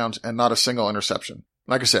 touchdowns and not a single interception.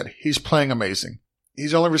 Like I said, he's playing amazing.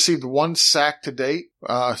 He's only received 1 sack to date,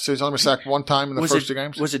 so he's only been sacked 1 time in the first 2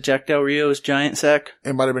 games. Was it Jack Del Rio's giant sack?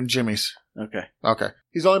 It might have been Jimmy's. Okay.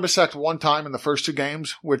 He's only been sacked 1 time in the first 2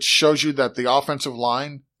 games, which shows you that the offensive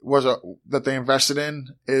line that they invested in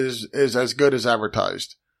is as good as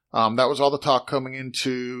advertised. That was all the talk coming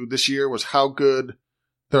into this year, was how good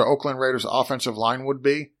their Oakland Raiders offensive line would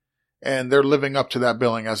be. and they're living up to that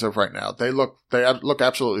billing as of right now. They look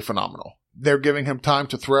absolutely phenomenal. They're giving him time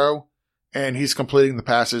to throw, and he's completing the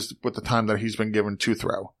passes with the time that he's been given to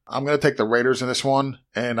throw. I'm going to take the Raiders in this one,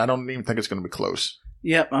 and I don't even think it's going to be close.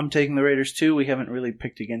 Yep, I'm taking the Raiders too. We haven't really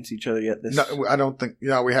picked against each other yet. No, I don't think.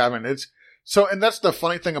 No, we haven't. And that's the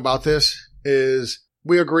funny thing about this is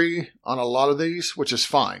we agree on a lot of these, which is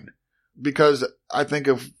fine, because I think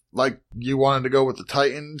if like you wanted to go with the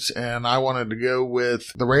Titans and I wanted to go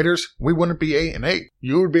with the Raiders, we wouldn't be 8-8.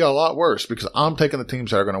 You would be a lot worse because I'm taking the teams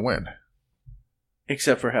that are going to win,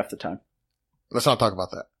 except for half the time. Let's not talk about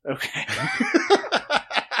that. Okay.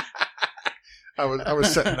 I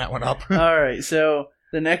was setting that one up. All right, so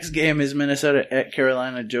the next game is Minnesota at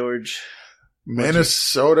Carolina. George,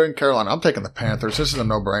 Minnesota and Carolina. I'm taking the Panthers. This is a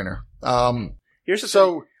no-brainer. Here's the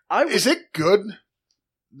so thing. Is it good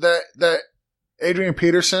that Adrian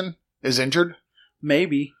Peterson is injured?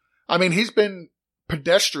 Maybe. I mean, he's been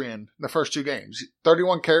pedestrian the first 2 games.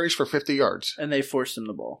 31 carries for 50 yards. And they forced him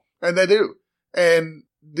the ball. And they do. And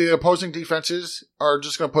the opposing defenses are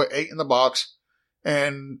just going to put 8 in the box,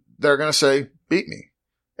 and they're going to say, beat me.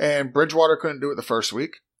 And Bridgewater couldn't do it the first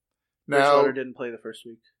week. Bridgewater didn't play the first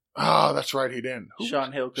week. Oh, that's right, he didn't.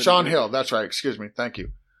 Shaun Hill couldn't. Shaun Hill, that's right. Excuse me. Thank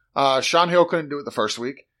you. Shaun Hill couldn't do it the first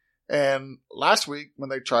week. And last week, when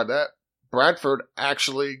they tried that, Bradford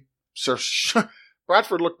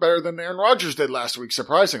looked better than Aaron Rodgers did last week,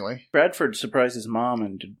 surprisingly. Bradford surprised his mom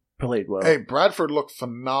and played well. Hey, Bradford looked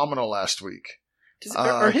phenomenal last week. He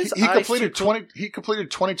completed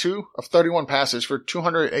 22 of 31 passes for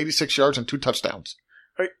 286 yards and 2 touchdowns.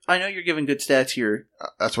 I know you're giving good stats here.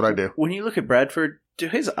 That's what I do. When you look at Bradford, do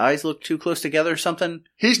his eyes look too close together or something?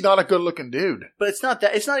 He's not a good looking dude. But it's not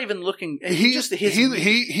that. It's not even looking. He's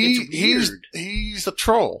a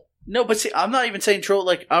troll. No, but see, I'm not even saying troll.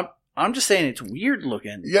 Like I'm just saying it's weird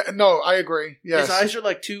looking. Yeah, no, I agree. Yes, his eyes are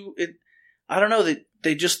like too. I don't know.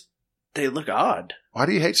 They look odd. Why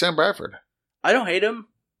do you hate Sam Bradford? I don't hate him.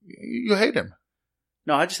 You hate him.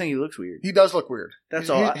 No, I just think he looks weird. He does look weird. That's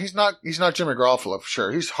all. He's not Jimmy Garoppolo for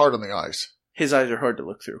sure. He's hard on the eyes. His eyes are hard to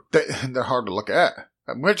look through. They're hard to look at.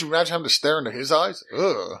 Would you imagine having to stare into his eyes?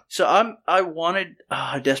 Ugh. So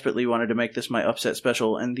I desperately wanted to make this my upset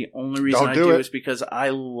special, and the only reason I do is because I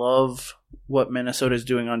love what Minnesota's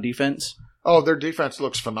doing on defense. Oh, their defense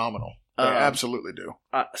looks phenomenal. They absolutely do.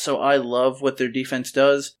 So I love what their defense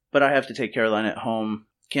does, but I have to take Carolina at home.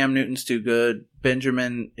 Cam Newton's too good.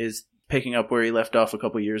 Benjamin is picking up where he left off a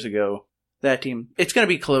couple years ago. That team, it's going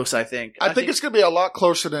to be close, I think. I think it's going to be a lot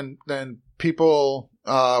closer than people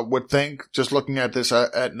would think, just looking at this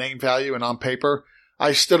at name value and on paper.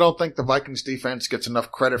 I still don't think the Vikings defense gets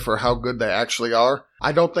enough credit for how good they actually are.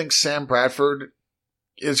 I don't think Sam Bradford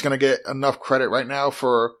is going to get enough credit right now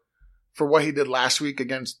for what he did last week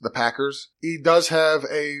against the Packers. He does have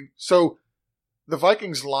so the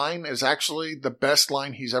Vikings line is actually the best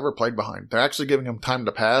line he's ever played behind. They're actually giving him time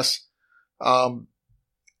to pass.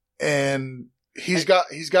 And he's got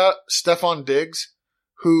Stephon Diggs,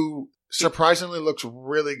 who surprisingly looks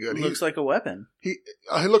really good. He looks like a weapon. He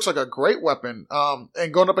looks like a great weapon.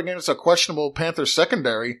 And going up against a questionable Panthers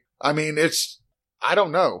secondary, I mean, I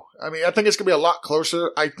don't know. I mean, I think it's going to be a lot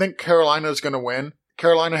closer. I think Carolina is going to win.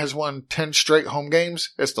 Carolina has won 10 straight home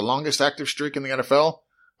games. It's the longest active streak in the NFL.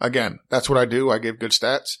 Again, that's what I do. I give good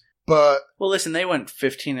stats. But well, listen, they went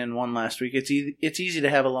 15-1 last week. It's easy to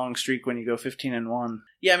have a long streak when you go 15-1.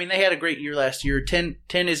 Yeah, I mean, they had a great year last year. 10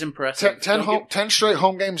 is impressive. 10 straight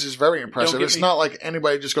home games is very impressive. It's not like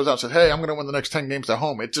anybody just goes out and says, hey, I'm going to win the next 10 games at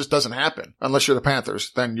home. It just doesn't happen. Unless you're the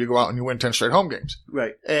Panthers. Then you go out and you win 10 straight home games.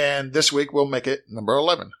 Right. And this week we'll make it number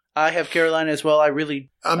 11. I have Carolina as well.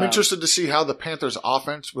 I'm interested to see how the Panthers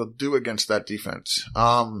offense will do against that defense.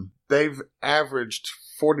 They've averaged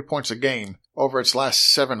 40 points a game over its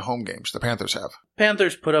last 7 home games. The Panthers have.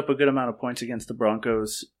 Panthers put up a good amount of points against the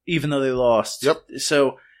Broncos, even though they lost. Yep.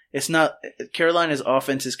 So it's not Carolina's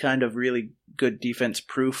offense is kind of really good defense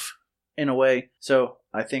proof in a way. So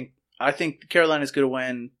I think Carolina's going to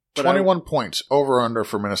win. 21 points over or under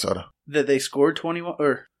for Minnesota. That they scored 21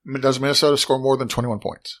 or does Minnesota score more than 21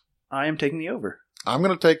 points? I am taking the over. I'm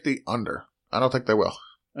going to take the under. I don't think they will.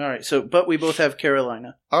 All right, but we both have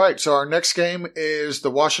Carolina. All right, so our next game is the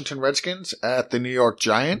Washington Redskins at the New York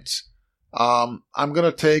Giants. I'm going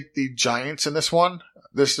to take the Giants in this one.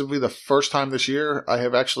 This will be the first time this year I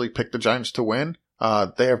have actually picked the Giants to win.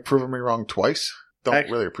 They have proven me wrong twice.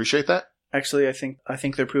 Really appreciate that. Actually, I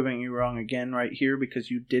think they're proving you wrong again right here because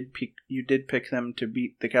you did pick them to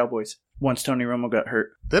beat the Cowboys once Tony Romo got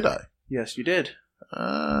hurt. Did I? Yes, you did.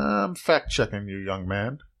 I'm fact-checking you, young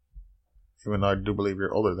man. Even though I do believe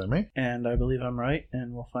you're older than me. And I believe I'm right,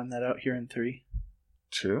 and we'll find that out here in 3,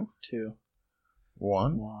 2, 2,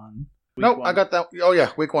 1. 1. Nope, I got that. Oh,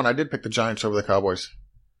 yeah, week 1. I did pick the Giants over the Cowboys.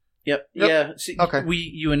 Yep. Yep. Yeah. See, Okay.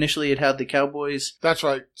 You initially had the Cowboys. That's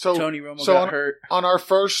right. So Tony Romo got hurt. On our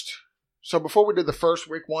first, so before we did the first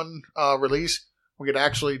week 1 release, we had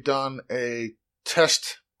actually done a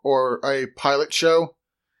test or a pilot show.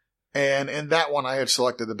 And in that one, I had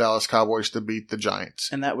selected the Dallas Cowboys to beat the Giants.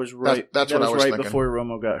 And that was right. That's that what I was right thinking. Before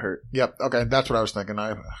Romo got hurt. Yep. Okay. That's what I was thinking.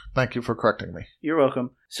 Thank you for correcting me. You're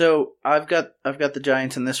welcome. So I've got the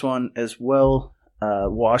Giants in this one as well.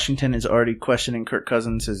 Washington is already questioning Kirk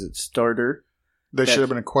Cousins as its starter. They should have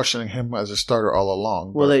been questioning him as a starter all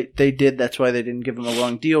along. Well, they did. That's why they didn't give him a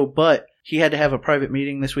long deal. But he had to have a private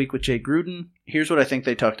meeting this week with Jay Gruden. Here's what I think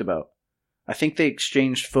they talked about. I think they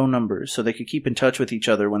exchanged phone numbers so they could keep in touch with each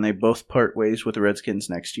other when they both part ways with the Redskins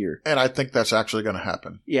next year. And I think that's actually going to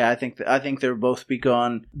happen. Yeah, I think they'll both be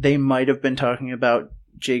gone. They might have been talking about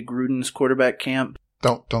Jay Gruden's quarterback camp.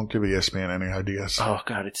 Don't give ESPN any ideas. Oh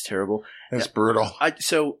God, it's terrible. It's brutal.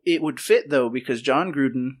 So it would fit though because John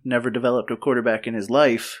Gruden never developed a quarterback in his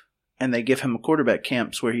life, and they give him a quarterback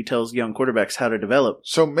camps where he tells young quarterbacks how to develop.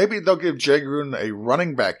 So maybe they'll give Jay Gruden a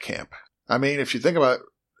running back camp. I mean, if you think about it,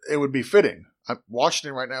 it would be fitting.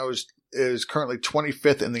 Washington right now is currently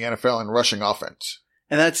 25th in the NFL in rushing offense.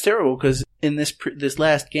 And that's terrible because in this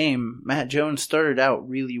last game, Matt Jones started out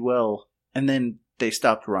really well, and then they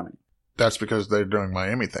stopped running. That's because they're doing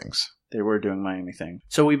Miami things. They were doing Miami thing.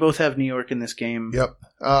 So we both have New York in this game. Yep.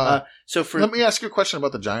 Let me ask you a question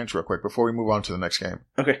about the Giants real quick before we move on to the next game.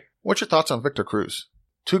 Okay. What's your thoughts on Victor Cruz?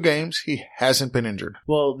 2 games, he hasn't been injured.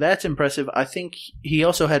 Well, that's impressive. I think he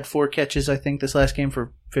also had 4 catches, I think, this last game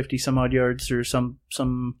for 50-some-odd yards or some...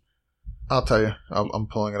 I'll tell you. I'm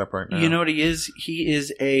pulling it up right now. You know what he is? He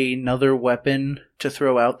is another weapon to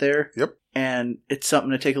throw out there. Yep. And it's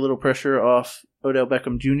something to take a little pressure off Odell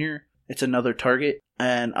Beckham Jr. It's another target.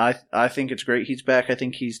 And I think it's great he's back. I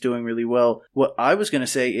think he's doing really well. What I was going to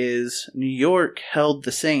say is New York held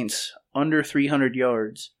the Saints under 300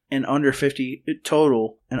 yards. And under 50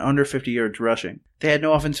 total, and under 50 yards rushing. They had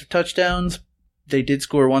no offensive touchdowns. They did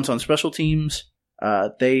score once on special teams.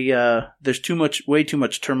 There's way too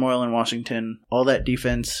much turmoil in Washington. All that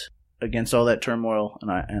defense against all that turmoil,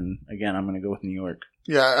 and again, I'm going to go with New York.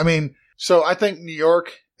 Yeah, I mean, so I think New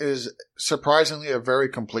York is surprisingly a very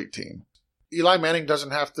complete team. Eli Manning has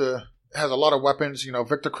a lot of weapons. You know,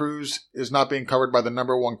 Victor Cruz is not being covered by the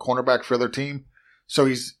number 1 cornerback for their team,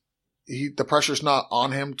 so the pressure's not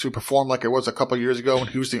on him to perform like it was a couple years ago when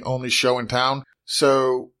he was the only show in town.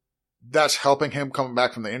 So that's helping him coming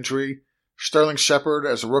back from the injury. Sterling Shepard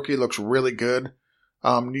as a rookie looks really good.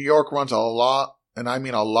 New York runs a lot, and I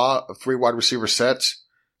mean a lot of 3 wide receiver sets.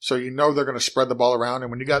 So you know they're going to spread the ball around.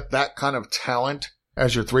 And when you got that kind of talent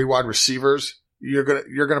as your 3 wide receivers, you're going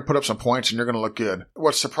to put up some points and you're going to look good.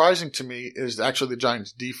 What's surprising to me is actually the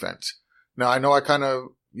Giants defense. Now I know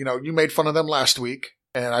you made fun of them last week.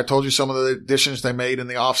 And I told you some of the additions they made in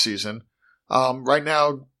the offseason. Right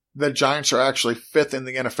now, the Giants are actually 5th in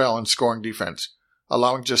the NFL in scoring defense,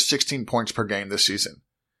 allowing just 16 points per game this season.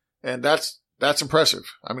 And that's impressive.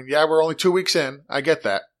 I mean, yeah, we're only 2 weeks in. I get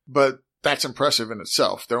that. But that's impressive in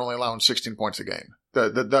itself. They're only allowing 16 points a game.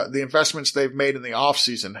 The investments they've made in the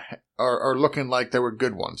offseason are looking like they were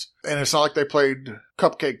good ones. And it's not like they played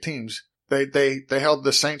cupcake teams. They held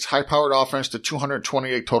the Saints' high-powered offense to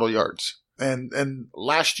 228 total yards. And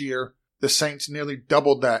last year, the Saints nearly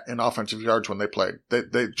doubled that in offensive yards when they played.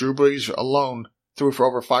 Drew Brees alone threw for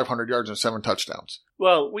over 500 yards and 7 touchdowns.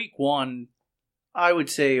 Well, week 1, I would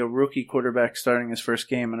say a rookie quarterback starting his first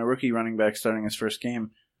game and a rookie running back starting his first game.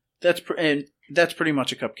 That's pretty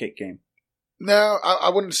much a cupcake game. No, I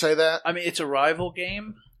wouldn't say that. I mean, it's a rival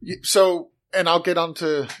game. So, and I'll get on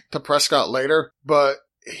to Prescott later, but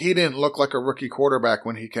he didn't look like a rookie quarterback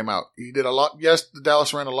when he came out. He did a lot. Yes, the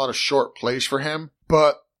Dallas ran a lot of short plays for him,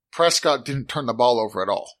 but Prescott didn't turn the ball over at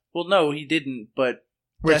all. Well, no, he didn't, but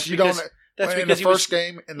in the first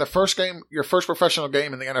game, your first professional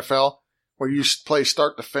game in the NFL, where you play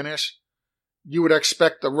start to finish, you would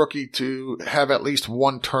expect the rookie to have at least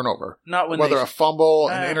 1 turnover. Not when whether a fumble,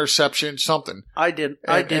 an interception, something. I didn't,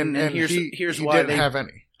 and here's why he didn't have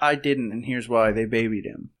any. I didn't, and here's why they babied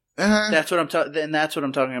him. That's what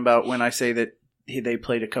I'm talking about when I say that they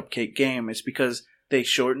played a cupcake game. It's because they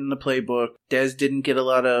shortened the playbook. Dez didn't get a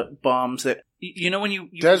lot of bombs. That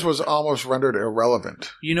Dez was almost rendered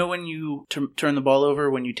irrelevant. You know when you turn the ball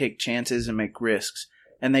over, when you take chances and make risks,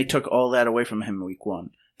 and they took all that away from him week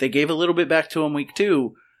 1. They gave a little bit back to him week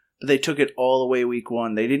 2, but they took it all away week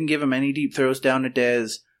 1. They didn't give him any deep throws down to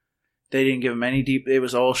Dez. They didn't give him any deep. It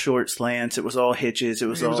was all short slants. It was all hitches. It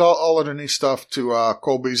was all underneath stuff to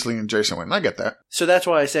Cole Beasley and Jason Witten. I get that. So that's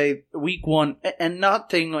why I say week 1, and not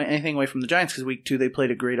taking anything away from the Giants, because week 2 they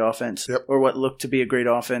played a great offense, or what looked to be a great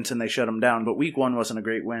offense, and they shut them down. But week 1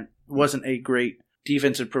 wasn't a great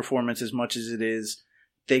defensive performance as much as it is.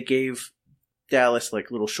 They gave Dallas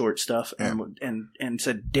like little short stuff and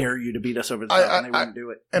said, "Dare you to beat us over the top," and they wouldn't do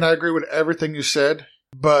it. And I agree with everything you said,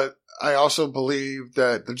 but I also believe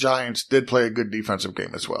that the Giants did play a good defensive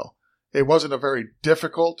game as well. It wasn't a very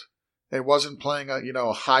difficult. It wasn't playing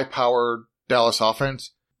a high-powered Dallas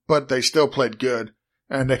offense, but they still played good.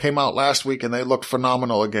 And they came out last week and they looked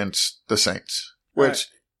phenomenal against the Saints, which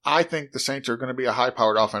I think the Saints are going to be a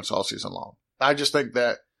high-powered offense all season long. I just think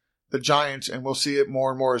that the Giants, and we'll see it more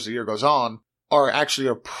and more as the year goes on, are actually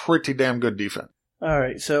a pretty damn good defense. All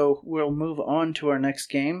right, so we'll move on to our next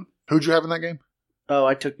game. Who'd you have in that game? Oh,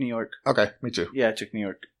 I took New York. Okay, me too. Yeah, I took New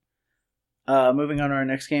York. Moving on to our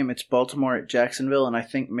next game, it's Baltimore at Jacksonville, and I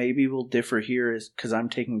think maybe we'll differ here because I'm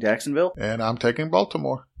taking Jacksonville. And I'm taking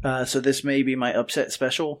Baltimore. So this may be my upset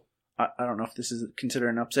special. I don't know if this is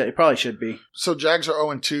considered an upset. It probably should be. So Jags are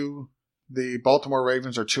 0-2. The Baltimore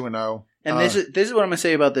Ravens are 2-0. And this is what I'm going to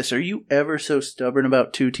say about this. Are you ever so stubborn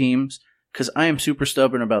about two teams? Because I am super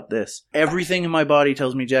stubborn about this. Everything in my body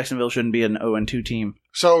tells me Jacksonville shouldn't be an 0-2 team.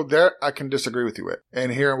 So there, I can disagree with you with.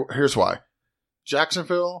 And here's why.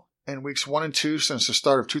 Jacksonville, in weeks 1 and 2 since the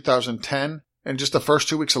start of 2010, and just the first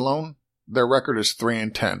 2 weeks alone, their record is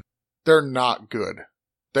 3-10. They're not good.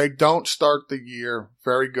 They don't start the year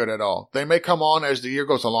very good at all. They may come on as the year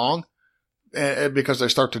goes along, because they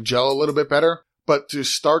start to gel a little bit better. But to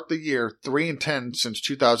start the year 3-10 since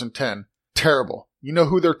 2010, terrible. You know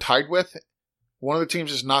who they're tied with? One of the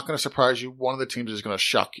teams is not going to surprise you. One of the teams is going to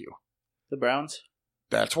shock you. The Browns?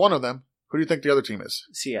 That's one of them. Who do you think the other team is?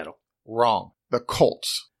 Seattle. Wrong. The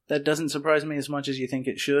Colts. That doesn't surprise me as much as you think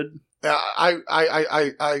it should. I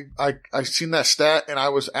seen that stat and I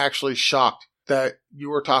was actually shocked that you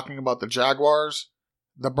were talking about the Jaguars,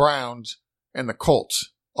 the Browns, and the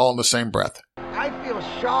Colts all in the same breath. I feel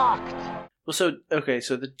shocked. Well, so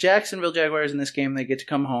the Jacksonville Jaguars in this game, they get to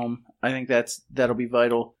come home. I think that'll be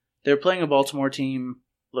vital. They're playing a Baltimore team.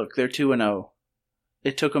 Look, they're 2-0.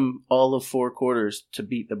 It took them all of 4 quarters to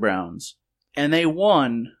beat the Browns. And they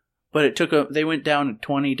won, but they went down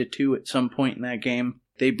 20-2 at some point in that game.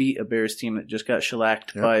 They beat a Bears team that just got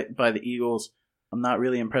shellacked by the Eagles. I'm not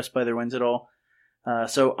really impressed by their wins at all.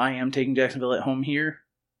 So I am taking Jacksonville at home here.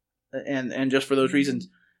 And just for those reasons,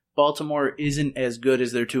 Baltimore isn't as good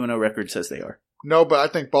as their 2-0 record says they are. No, but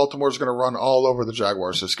I think Baltimore's going to run all over the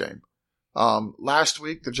Jaguars this game. Last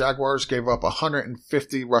week, the Jaguars gave up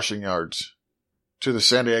 150 rushing yards to the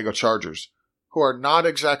San Diego Chargers, who are not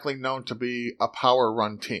exactly known to be a power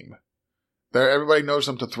run team. Everybody knows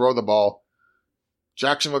them to throw the ball.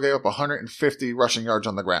 Jacksonville gave up 150 rushing yards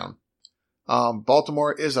on the ground.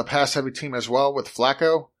 Baltimore is a pass-heavy team as well with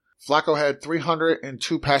Flacco. Flacco had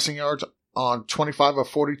 302 passing yards on 25 of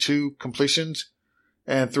 42 completions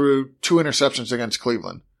and threw 2 interceptions against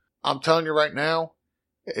Cleveland. I'm telling you right now,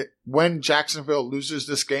 when Jacksonville loses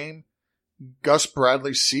this game, Gus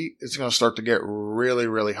Bradley's seat is going to start to get really,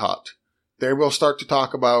 really hot. They will start to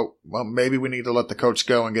talk about, well, maybe we need to let the coach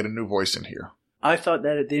go and get a new voice in here. I thought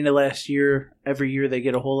that at the end of last year, every year they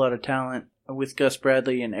get a whole lot of talent with Gus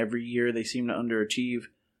Bradley, and every year they seem to underachieve.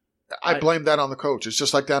 I blame that on the coach. It's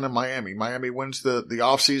just like down in Miami. Miami wins the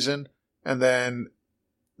offseason, and then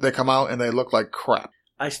they come out and they look like crap.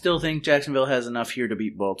 I still think Jacksonville has enough here to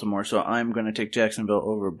beat Baltimore, so I'm going to take Jacksonville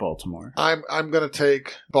over Baltimore. I'm going to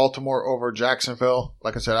take Baltimore over Jacksonville.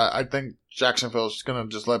 Like I said, I think Jacksonville's going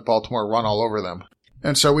to just let Baltimore run all over them.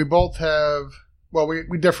 And so we both have, well,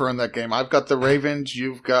 we differ in that game. I've got the Ravens.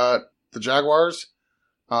 You've got the Jaguars.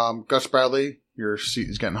 Gus Bradley, your seat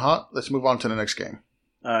is getting hot. Let's move on to the next game.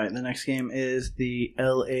 All right, the next game is the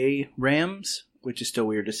L.A. Rams, which is still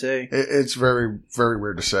weird to say. It's very, very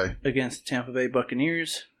weird to say. Against the Tampa Bay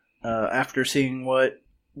Buccaneers. After seeing what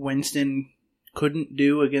Winston couldn't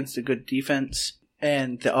do against a good defense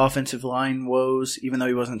and the offensive line woes, even though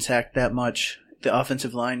he wasn't sacked that much, the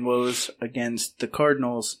offensive line woes against the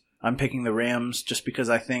Cardinals, I'm picking the Rams just because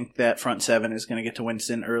I think that front seven is going to get to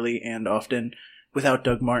Winston early and often. Without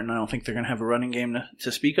Doug Martin, I don't think they're going to have a running game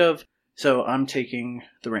to speak of. So I'm taking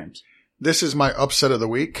the Rams. This is my upset of the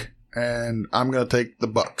week, and I'm going to take the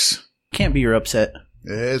Bucs. Can't be your upset.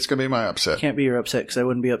 It's going to be my upset. Can't be your upset because I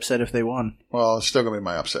wouldn't be upset if they won. Well, it's still going to be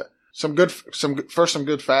my upset. Some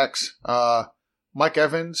good facts. Mike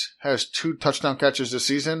Evans has 2 touchdown catches this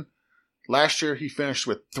season. Last year he finished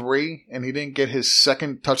with 3, and he didn't get his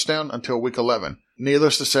second touchdown until week 11.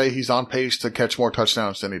 needless to say, he's on pace to catch more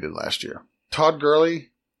touchdowns than he did last year. Todd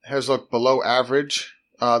Gurley has looked below average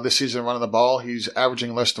this season running the ball. He's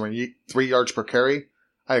averaging less than 3 yards per carry.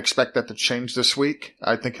 I expect that to change this week.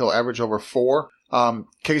 I think he'll average over 4.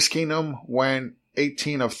 Case Keenum went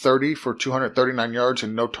 18 of 30 for 239 yards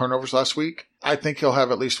and no turnovers last week. I think he'll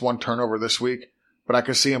have at least 1 turnover this week, but I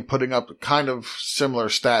can see him putting up kind of similar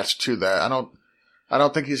stats to that. I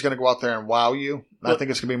don't think he's going to go out there and wow you. I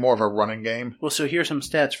think it's going to be more of a running game. Well, so here's some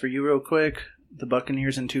stats for you real quick. The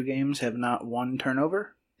Buccaneers in 2 games have not 1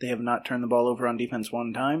 turnover. They have not turned the ball over on defense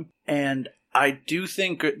 1 time. And I do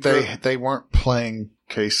think they weren't playing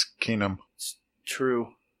Case Keenum. It's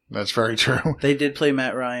true. That's very true. They did play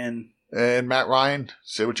Matt Ryan. And Matt Ryan,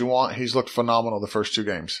 say what you want, he's looked phenomenal the first 2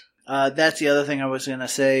 games. That's the other thing I was going to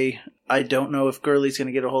say. I don't know if Gurley's going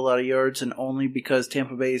to get a whole lot of yards, and only because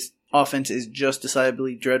Tampa Bay's offense is just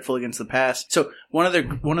decidedly dreadful against the pass. So one of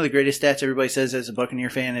the greatest stats everybody says as a Buccaneer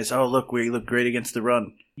fan is, oh, look, we look great against the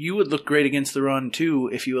run. You would look great against the run, too,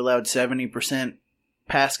 if you allowed 70%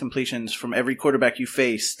 pass completions from every quarterback you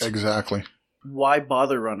faced. Exactly. Why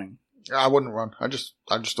bother running? I wouldn't run. I just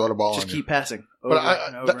throw the ball on you. Just keep passing.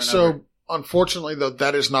 Unfortunately, though,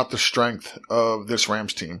 that is not the strength of this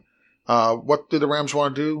Rams team. What do the Rams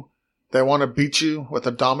want to do? They want to beat you with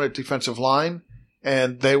a dominant defensive line,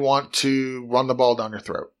 and they want to run the ball down your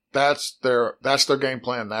throat. That's their game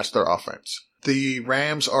plan. That's their offense. The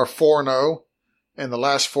Rams are 4-0 in the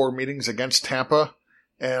last 4 meetings against Tampa,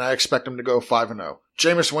 and I expect them to go 5-0.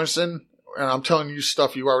 Jameis Winston, and I'm telling you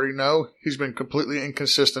stuff you already know, he's been completely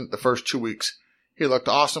inconsistent the first 2 weeks. He looked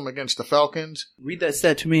awesome against the Falcons. Read that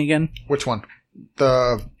stat to me again. Which one?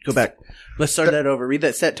 Go back. Let's start that over. Read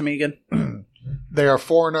that stat to me again. They are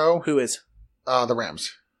 4-0. Who is? The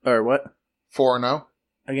Rams. Or what? 4-0.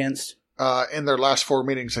 Against? In their last 4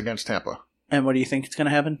 meetings against Tampa. And what do you think is going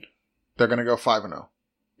to happen? They're going to go 5-0.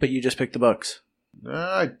 But you just picked the Bucs.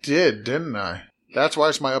 I did, didn't I? That's why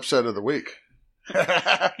it's my upset of the week.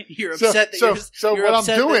 You're upset what I'm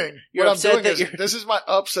doing is this is my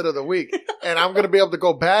upset of the week, and I'm going to be able to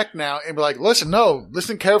go back now and be like,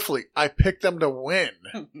 listen carefully. I picked them to win.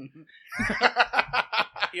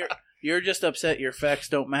 You're just upset your facts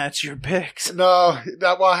don't match your picks. No,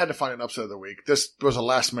 I had to find an upset of the week. This was a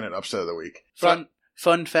last minute upset of the week.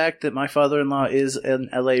 Fun fact that my father-in-law is an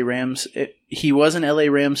LA Rams. He was an LA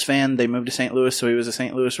Rams fan. They moved to St. Louis, so he was a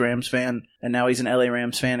St. Louis Rams fan. And now he's an LA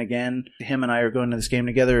Rams fan again. Him and I are going to this game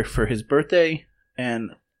together for his birthday.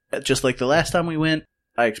 And just like the last time we went,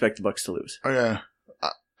 I expect the Bucs to lose. Oh, yeah.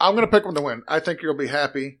 I'm going to pick them to win. I think you'll be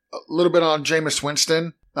happy. A little bit on Jameis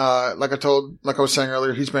Winston. Like I was saying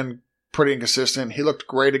earlier, he's been pretty inconsistent. He looked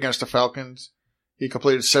great against the Falcons. He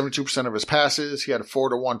completed 72% of his passes. He had a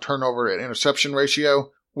 4-to-1 turnover and interception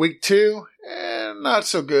ratio. Week 2, not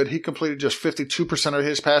so good. He completed just 52% of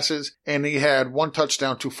his passes, and he had 1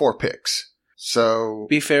 touchdown to 4 picks. So,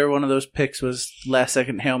 be fair, one of those picks was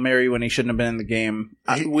last-second Hail Mary when he shouldn't have been in the game.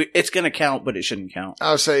 It's going to count, but it shouldn't count.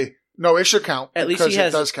 I would say, no, it should count. At least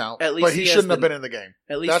it does count. But he shouldn't have been in the game.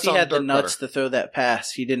 At least he had the nuts to throw that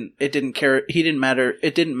pass. It didn't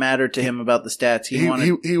matter to him about the stats.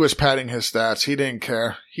 He was padding his stats. He didn't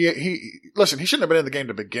care. Listen, he shouldn't have been in the game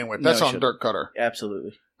to begin with. That's on Dirk Cutter.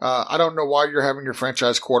 Absolutely. I don't know why you're having your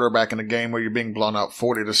franchise quarterback in a game where you're being blown out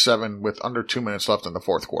 40-7 with under 2 minutes left in the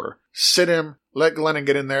fourth quarter. Sit him, let Glennon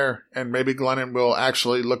get in there, and maybe Glennon will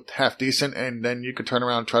actually look half decent, and then you could turn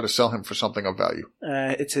around and try to sell him for something of value.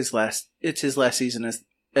 It's his last season as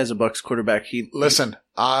a Bucs quarterback. Listen,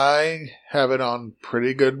 I have it on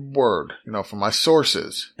pretty good word, from my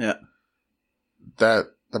sources. Yeah. That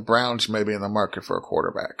the Browns may be in the market for a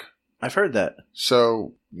quarterback. I've heard that.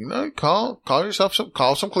 So, call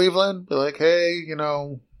some Cleveland. Be like, hey,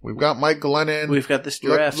 we've got Mike Glennon. We've got this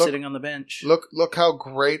giraffe sitting on the bench. Look how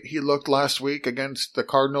great he looked last week against the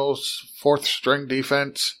Cardinals' 4th string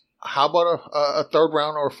defense. How about a 3rd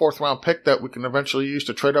round or a 4th round pick that we can eventually use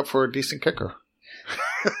to trade up for a decent kicker?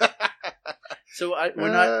 So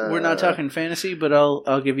we're not talking fantasy, but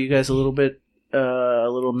I'll give you guys a little bit. A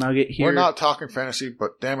little nugget here. We're not talking fantasy,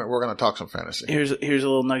 but damn it, we're going to talk some fantasy. Here's a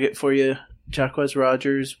little nugget for you. Jacquizz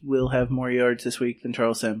Rodgers will have more yards this week than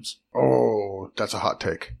Charles Sims. Oh, that's a hot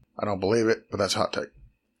take. I don't believe it, but that's a hot take.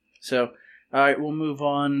 So, all right, we'll move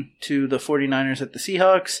on to the 49ers at the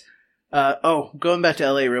Seahawks. Going back to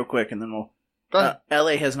LA real quick, and then we'll...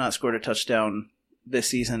 LA has not scored a touchdown this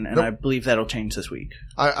season, and nope. I believe that'll change this week.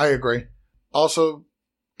 I agree. Also,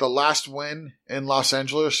 the last win in Los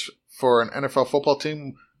Angeles for an NFL football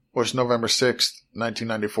team was November 6th,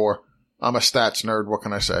 1994. I'm a stats nerd. What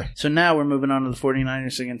can I say? So now we're moving on to the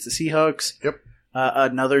 49ers against the Seahawks. Yep.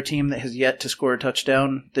 Another team that has yet to score a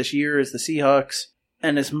touchdown this year is the Seahawks.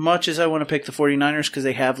 And as much as I want to pick the 49ers because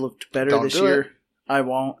they have looked better this year, I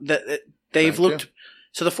won't. They've looked...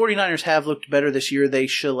 So the 49ers have looked better this year. They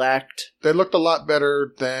shellacked... They looked a lot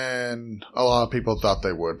better than a lot of people thought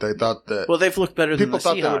they would. They thought that... Well, they've looked better than the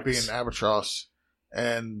Seahawks. People thought they would be an albatross,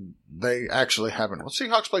 and they actually haven't. Well,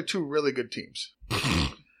 Seahawks play two really good teams.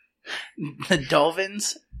 The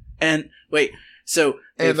Dolphins and... Wait, so...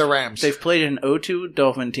 And the Rams. They've played an 0-2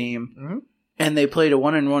 Dolphin team, and they played a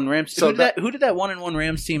 1-1 Rams. So who did that 1-1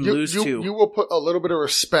 Rams team lose to? You will put a little bit of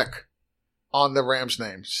respect on the Rams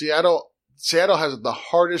name. Seattle has the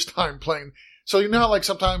hardest time playing. So you know how like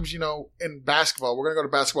sometimes, in basketball, we're going to go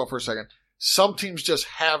to basketball for a second. Some teams just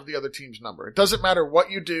have the other team's number. It doesn't matter what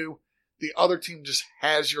you do. The other team just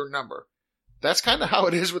has your number. That's kind of how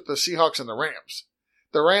it is with the Seahawks and the Rams.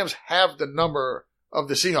 The Rams have the number of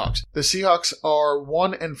the Seahawks. The Seahawks are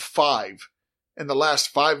 1-5 in the last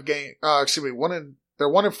 5 games. They're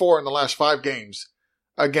 1-4 in the last 5 games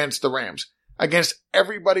against the Rams. Against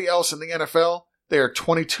everybody else in the NFL, they are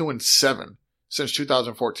 22-7 since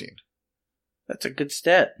 2014. That's a good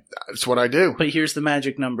stat. That's what I do. But here's the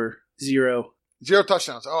magic number: 0. 0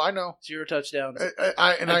 touchdowns. Oh, I know. 0 touchdowns.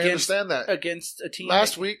 I understand that. Against a team a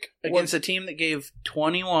team that gave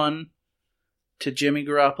 21 to Jimmy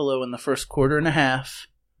Garoppolo in the first quarter and a half,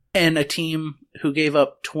 and a team who gave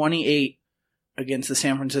up 28 against the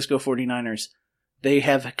San Francisco 49ers. They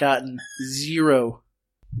have gotten 0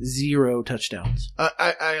 touchdowns.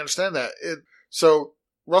 I understand that. So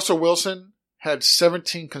Russell Wilson had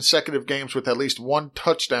 17 consecutive games with at least 1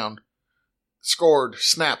 touchdown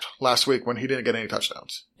snapped last week when he didn't get any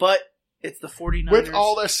touchdowns. But it's the 49ers. With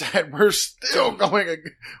all that said,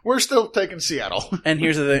 we're still taking Seattle. And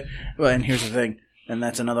here's the thing. And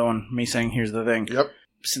that's another one, me saying here's the thing. Yep.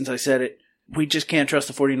 Since I said it, we just can't trust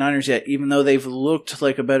the 49ers yet, even though they've looked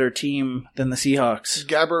like a better team than the Seahawks.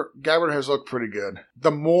 Gabbert has looked pretty good.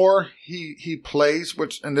 The more he plays,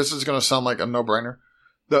 and this is going to sound like a no-brainer,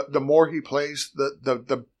 the more he plays,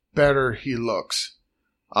 the better he looks.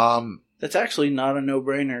 That's actually not a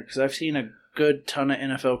no-brainer, because I've seen a good ton of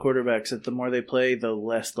NFL quarterbacks that the more they play, the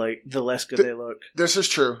less good they look. This is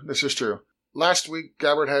true. Last week,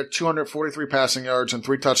 Gabbert had 243 passing yards and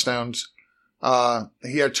 3 touchdowns.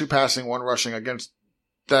 He had 2 passing, 1 rushing against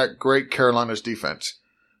that great Carolina's defense.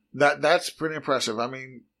 That's pretty impressive. I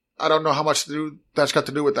mean, I don't know how much that's got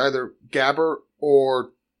to do with either Gabbert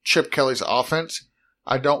or Chip Kelly's offense.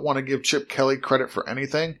 I don't want to give Chip Kelly credit for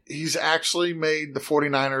anything. He's actually made the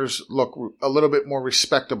 49ers look a little bit more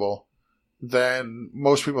respectable than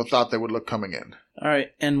most people thought they would look coming in. All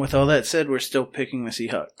right, and with all that said, we're still picking the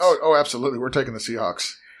Seahawks. Oh, absolutely. We're taking the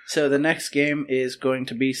Seahawks. So the next game is going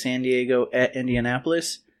to be San Diego at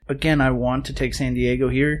Indianapolis. Again, I want to take San Diego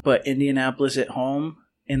here, but Indianapolis at home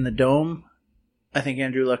in the Dome, I think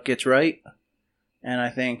Andrew Luck gets right, and I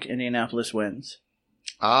think Indianapolis wins.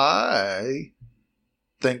 I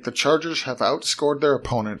think the Chargers have outscored their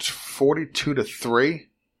opponents 42-3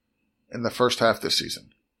 in the first half this season.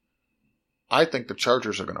 I think the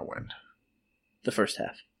Chargers are going to win. The first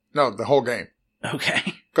half? No, the whole game.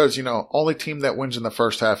 Okay. Because, only team that wins in the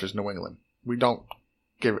first half is New England. We don't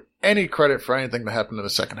give any credit for anything that happened in the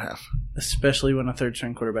second half. Especially when a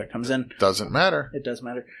third-string quarterback comes in. Doesn't matter. It does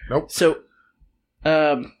matter. Nope. So,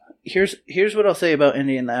 here's what I'll say about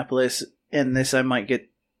Indianapolis, and this I might get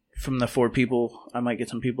from the 4 people. I might get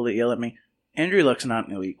some people that yell at me. Andrew Luck's not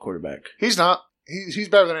an elite quarterback. He's not. He's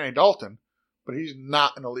better than Andy Dalton, but he's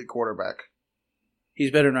not an elite quarterback. He's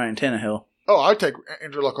better than Ryan Tannehill. Oh, I'd take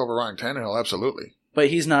Andrew Luck over Ryan Tannehill, absolutely. But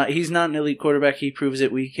he's not an elite quarterback. He proves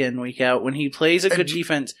it week in, week out. When he plays a good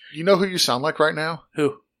defense... You know who you sound like right now?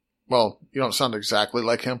 Who? Well, you don't sound exactly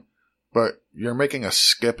like him, but you're making a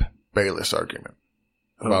Skip Bayless argument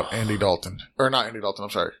about Andy Dalton. Or not Andy Dalton,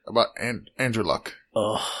 I'm sorry. About Andrew Luck.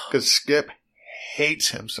 Oh. Because Skip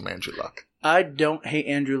hates him some Andrew Luck. I don't hate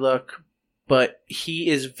Andrew Luck, but he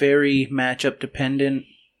is very matchup dependent.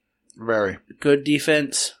 Very. Good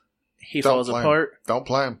defense. He falls apart. Don't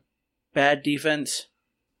play him. Bad defense.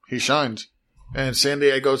 He shines. And San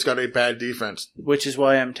Diego's got a bad defense. Which is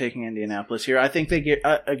why I'm taking Indianapolis here. I think they get,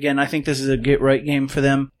 I think this is a get-right game for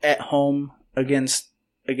them at home against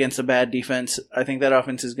a bad defense. I think that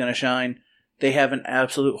offense is going to shine. They have an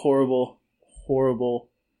absolute horrible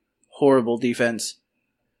defense.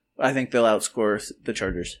 I think they'll outscore the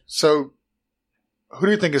Chargers. So, who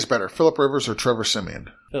do you think is better, Phillip Rivers or Trevor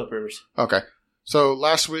Siemian? Phillip Rivers. Okay. So,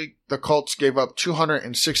 last week, the Colts gave up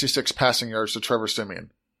 266 passing yards to Trevor Siemian.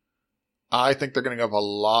 I think they're going to give a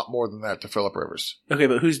lot more than that to Phillip Rivers. Okay,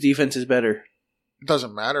 but whose defense is better? It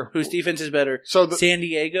doesn't matter. Whose defense is better? So San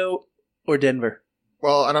Diego Or Denver.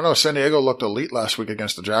 Well, I don't know. San Diego looked elite last week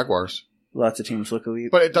against the Jaguars. Lots of teams look elite,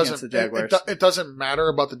 But it against doesn't. the Jaguars. It doesn't matter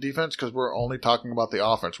about the defense because we're only talking about the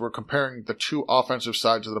offense. We're comparing the two offensive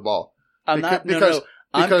sides of the ball. I'm not. No.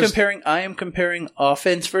 I am comparing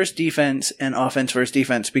offense versus defense and offense versus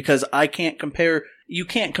defense because I can't compare. You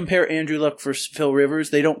can't compare Andrew Luck versus Phil Rivers.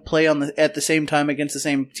 They don't play at the same time against the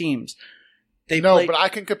same teams. But I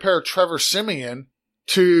can compare Trevor Siemian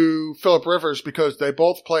to Phillip Rivers because they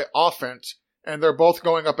both play offense and they're both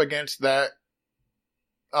going up against that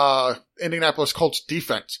Indianapolis Colts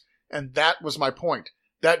defense. And that was my point.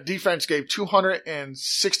 That defense gave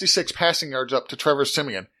 266 passing yards up to Trevor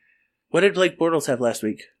Siemian. What did Blake Bortles have last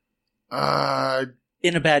week?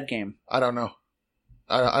 In a bad game. I don't know.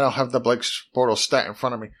 I don't have the Blake Bortles stat in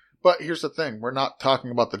front of me. But here's the thing: we're not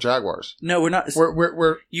talking about the Jaguars. No, we're not.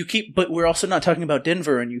 But we're also not talking about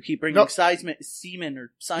Denver, and you keep bringing Seaman.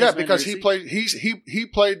 Yeah, because he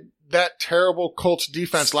played that terrible Colts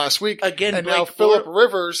defense last week again, and now Phillip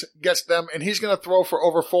Rivers gets them, and he's going to throw for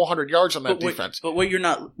over 400 yards on that defense. But what you're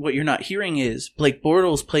not hearing is Blake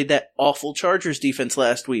Bortles played that awful Chargers defense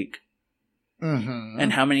last week. Mm-hmm.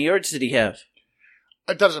 And how many yards did he have?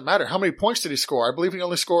 It doesn't matter. How many points did he score? I believe he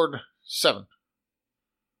only scored 7.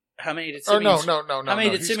 How many did Simeon score? No. How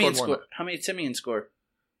many did Simeon score? How many did Simeon score?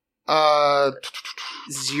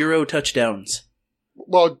 0 touchdowns.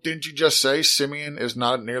 Well, didn't you just say Simeon is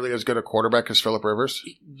not nearly as good a quarterback as Phillip Rivers?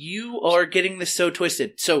 You are getting this so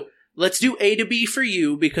twisted. So let's do A to B for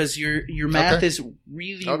you because your math is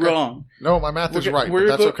really wrong. No, my math is right, but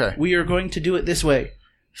that's okay. We are going to do it this way.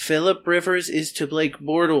 Phillip Rivers is to Blake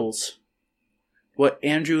Bortles what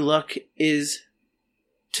Andrew Luck is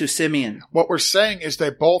to Simeon. What we're saying is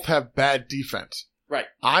they both have bad defense. Right.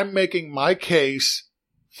 I'm making my case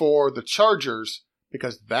for the Chargers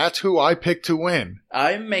because that's who I picked to win.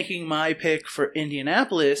 I'm making my pick for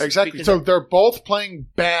Indianapolis. Exactly. So they're both playing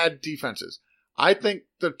bad defenses. I think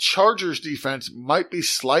the Chargers defense might be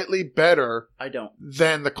slightly better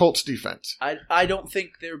than the Colts defense. I don't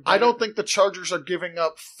think they're better. I don't think the Chargers are giving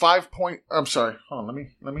up 5 point. I'm sorry. Hold on.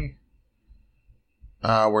 Let me.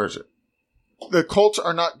 Where is it? The Colts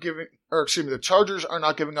are not giving, the Chargers are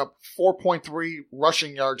not giving up 4.3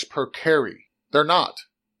 rushing yards per carry. They're not.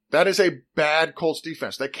 That is a bad Colts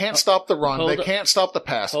defense. They can't stop the run. They can't stop the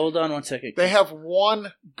pass. Hold on 1 second. They have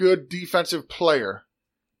one good defensive player,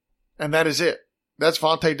 and that is it. That's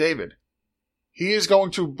Vontae David. He is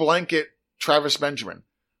going to blanket Travis Benjamin.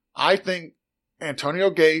 I think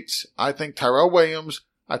Antonio Gates, I think Tyrell Williams,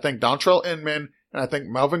 I think Dontrell Inman, and I think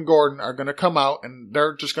Melvin Gordon are going to come out and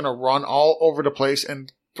they're just going to run all over the place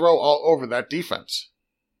and throw all over that defense.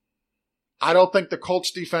 I don't think the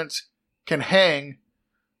Colts defense can hang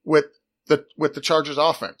with the Chargers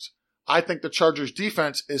offense. I think the Chargers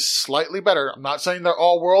defense is slightly better. I'm not saying they're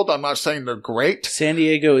all world. I'm not saying they're great. San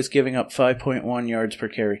Diego is giving up 5.1 yards per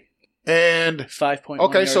carry. And 5.1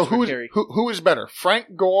 okay, yards so per carry. who is better,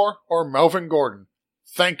 Frank Gore or Melvin Gordon?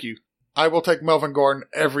 Thank you. I will take Melvin Gordon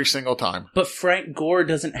every single time. But Frank Gore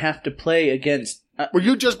doesn't have to play against. Well,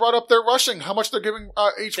 you just brought up their rushing. How much they're giving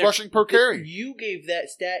each rushing per carry? You gave that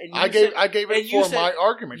stat, and I gave it for my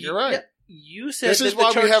argument. You're right. You said this is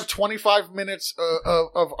why we have 25 minutes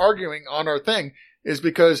of arguing on our thing. Is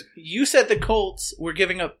because you said the Colts were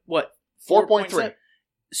giving up what 4.3.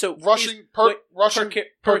 So rushing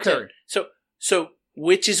per carry. So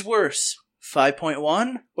which is worse?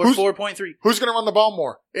 5.1 or 4.3? Who's going to run the ball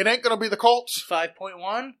more? It ain't going to be the Colts.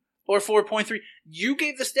 5.1 or 4.3? You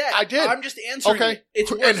gave the stat. I did. I'm just answering. Okay.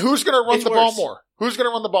 It's worse. And who's going to run the ball more? Who's going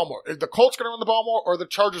to run the ball more? Is the Colts going to run the ball more or the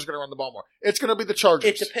Chargers going to run the ball more? It's going to be the Chargers.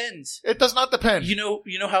 It depends. It does not depend. You know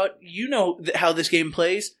how this game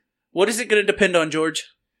plays. What is it going to depend on,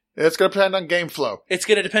 George? It's going to depend on game flow. It's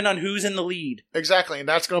going to depend on who's in the lead. Exactly, and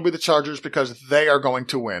that's going to be the Chargers because they are going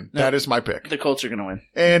to win. No, that is my pick. The Colts are going to win.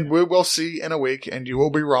 And we will see in a week, and you will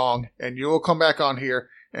be wrong, and you will come back on here,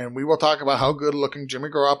 and we will talk about how good-looking Jimmy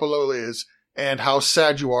Garoppolo is and how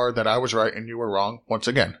sad you are that I was right and you were wrong once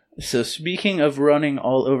again. So speaking of running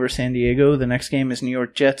all over San Diego, the next game is New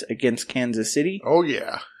York Jets against Kansas City. Oh,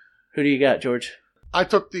 yeah. Who do you got, George? I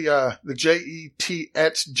took the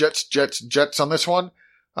Jets on this one.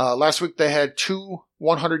 Last week they had 2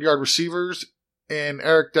 100-yard receivers in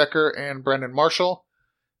Eric Decker and Brandon Marshall.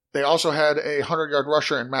 They also had a 100-yard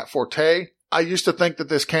rusher in Matt Forte. I used to think that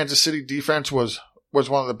this Kansas City defense was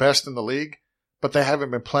one of the best in the league, but they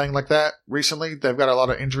haven't been playing like that recently. They've got a lot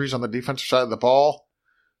of injuries on the defensive side of the ball.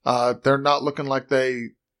 They're not looking like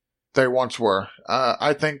they once were.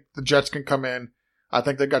 I think the Jets can come in. I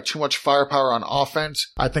think they got too much firepower on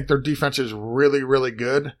offense. I think their defense is really, really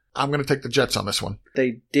good. I'm going to take the Jets on this one.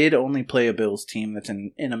 They did only play a Bills team that's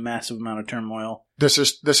in a massive amount of turmoil. This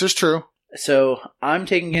is true. So I'm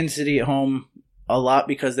taking Kansas City at home a lot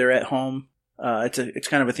because they're at home. It's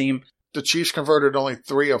kind of a theme. The Chiefs converted only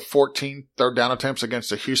 3 of 14 third down attempts against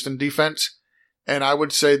the Houston defense. And I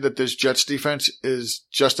would say that this Jets defense is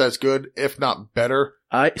just as good, if not better,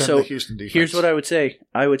 than the Houston defense. Here's what I would say.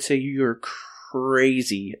 I would say you're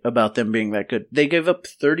crazy about them being that good. They gave up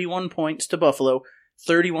 31 points to Buffalo,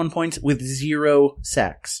 31 points with 0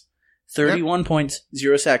 sacks. 31 points,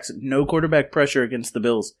 0 sacks, no quarterback pressure against the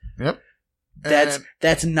Bills. Yep.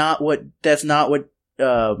 That's not what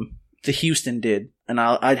the Houston did. And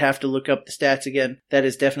I'd have to look up the stats again. That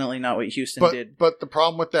is definitely not what Houston did. But the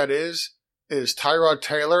problem with that is Tyrod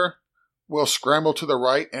Taylor will scramble to the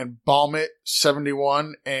right and bomb it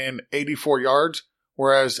 71 and 84 yards,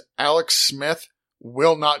 whereas Alex Smith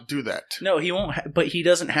will not do that. No, he won't. But he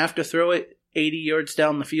doesn't have to throw it 80 yards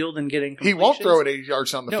down the field and getting completions. He won't throw it 80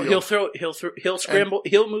 yards down the field. No, he'll scramble.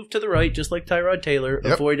 He'll move to the right just like Tyrod Taylor.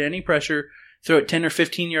 Yep. Avoid any pressure. Throw it 10 or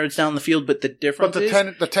 15 yards down the field. But the difference is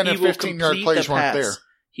the 10 and 15 yard plays weren't there.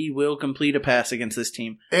 He will complete a pass against this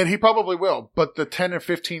team. And he probably will. But the 10 and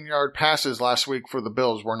 15 yard passes last week for the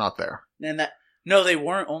Bills were not there. And no, they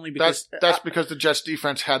weren't, only because that's because the Jets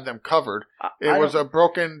defense had them covered. It was a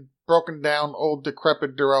broken down old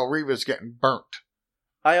decrepit Darrelle Revis getting burnt.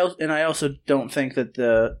 I also don't think that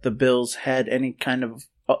the Bills had any kind of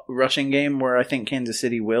rushing game where I think Kansas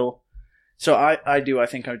City will. So I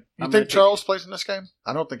think you think Charles plays in this game?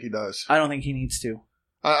 I don't think he does. I don't think he needs to.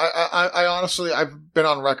 I honestly, I've been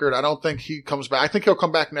on record. I don't think he comes back. I think he'll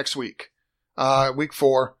come back next week, week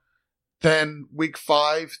 4. Then week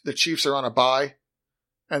 5, the Chiefs are on a bye.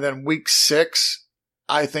 And then week 6,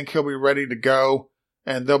 I think he'll be ready to go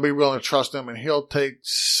and they'll be willing to trust him and he'll take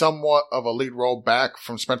somewhat of a lead role back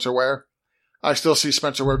from Spencer Ware. I still see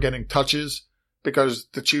Spencer Ware getting touches because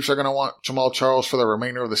the Chiefs are going to want Jamal Charles for the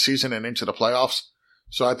remainder of the season and into the playoffs.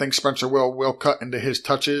 So I think Spencer will cut into his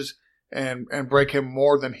touches and break him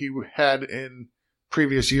more than he had in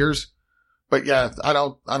previous years. But yeah, I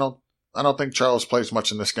don't think Charles plays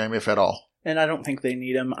much in this game, if at all. And I don't think they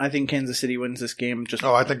need him. I think Kansas City wins this game.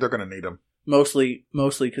 I think they're going to need him. Mostly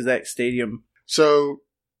because that stadium. So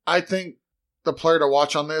I think the player to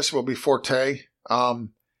watch on this will be Forte.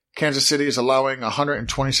 Kansas City is allowing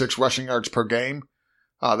 126 rushing yards per game.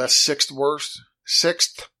 That's sixth worst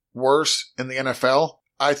in the NFL.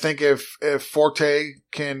 I think if Forte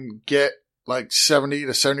can get like 70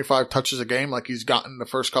 to 75 touches a game, like he's gotten the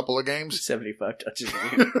first couple of games, 75 touches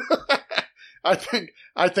a game. I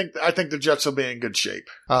think the Jets will be in good shape.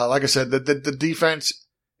 Like I said, the defense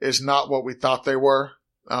is not what we thought they were.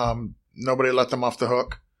 Nobody let them off the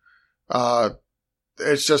hook.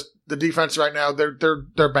 It's just the defense right now.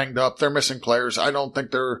 They're banged up. They're missing players. I don't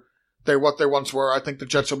think they're what they once were. I think the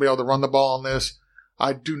Jets will be able to run the ball on this.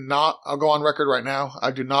 I'll go on record right now. I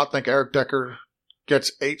do not think Eric Decker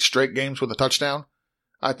gets 8 straight games with a touchdown.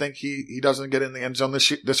 I think he doesn't get in the end zone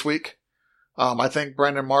this week. I think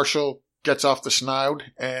Brandon Marshall gets off the schneid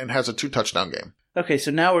and has a 2 touchdown game. Okay, so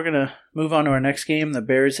now we're going to move on to our next game, the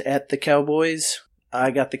Bears at the Cowboys. I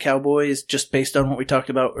got the Cowboys just based on what we talked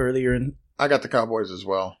about earlier. And I got the Cowboys as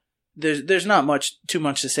well. There's not too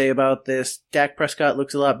much to say about this. Dak Prescott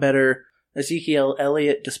looks a lot better. Ezekiel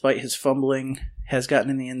Elliott, despite his fumbling, has gotten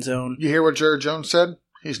in the end zone. You hear what Jerry Jones said?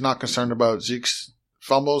 He's not concerned about Zeke's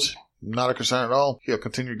fumbles. Not a concern at all. He'll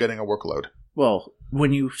continue getting a workload. Well,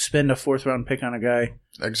 when you spend a 4th-round pick on a guy,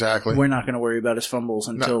 exactly, we're not going to worry about his fumbles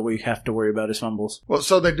until we have to worry about his fumbles. Well,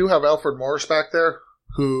 so they do have Alfred Morris back there,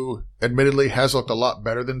 who admittedly has looked a lot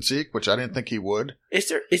better than Zeke, which I didn't think he would. Is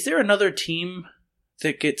there another team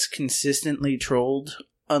that gets consistently trolled,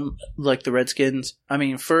 like the Redskins? I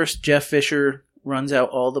mean, first Jeff Fisher runs out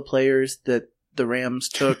all the players that the Rams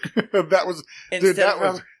took. that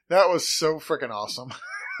was so freaking awesome.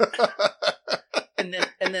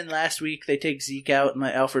 and then last week they take Zeke out and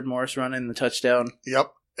let Alfred Morris run in the touchdown.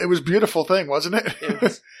 Yep, it was a beautiful thing, wasn't it? It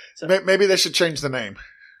was, maybe they should change the name.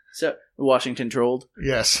 So Washington trolled.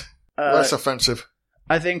 Yes, less offensive.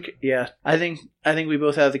 I think we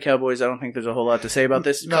both have the Cowboys. I don't think there's a whole lot to say about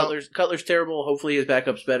this. No. Cutler's terrible. Hopefully his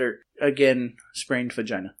backup's better. Again, sprained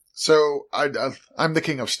vagina. So I'm the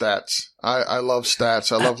king of stats. I love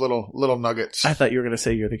stats. I love little nuggets. I thought you were going to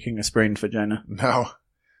say you're the king of sprained vagina.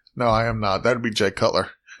 No, I am not. That'd be Jay Cutler.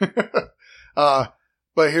 But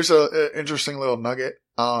here's an interesting little nugget.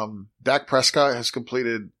 Dak Prescott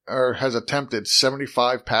has attempted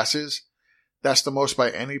 75 passes. That's the most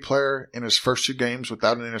by any player in his first 2 games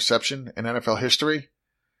without an interception in NFL history.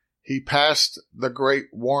 He passed the great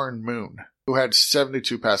Warren Moon, who had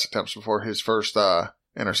 72 pass attempts before his first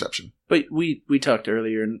interception. But we talked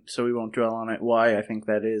earlier, so we won't dwell on it, why I think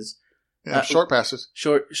that is. Yeah, short passes.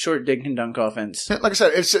 Short dink and dunk offense. Like I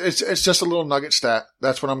said, it's just a little nugget stat.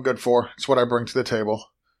 That's what I'm good for. It's what I bring to the table.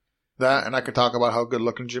 That, and I could talk about how good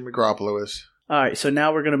looking Jimmy Garoppolo is. All right, so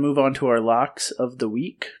now we're going to move on to our locks of the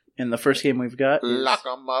week. And the first game we've got is... Lock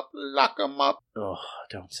 'em up, lock 'em up. Oh,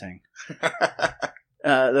 don't sing.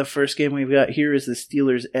 The first game we've got here is the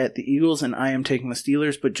Steelers at the Eagles, and I am taking the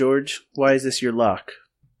Steelers. But George, why is this your lock?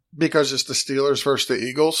 Because it's the Steelers versus the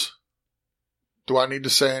Eagles. Do I need to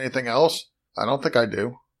say anything else? I don't think I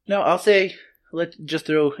do. No, I'll say, let's just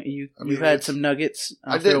throw, you had some nuggets.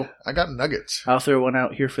 I did. I got nuggets. I'll throw one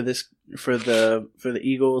out here for the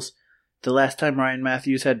Eagles. The last time Ryan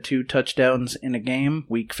Matthews had 2 touchdowns in a game,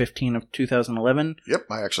 week 15 of 2011. Yep,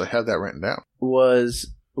 I actually had that written down.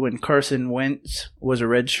 Was when Carson Wentz was a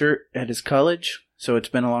redshirt at his college. So it's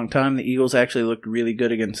been a long time. The Eagles actually looked really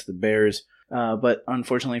good against the Bears. But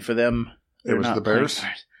unfortunately for them, it was the Bears?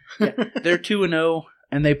 Yeah, they're 2-0,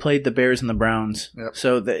 and they played the Bears and the Browns. Yep.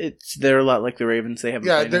 So they're a lot like the Ravens. They haven't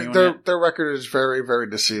played anyone yet. Their record is very, very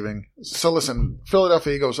deceiving. So listen,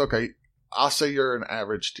 Philadelphia Eagles, okay, I'll say you're an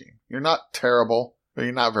average team. You're not terrible, but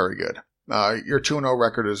you're not very good. Your 2-0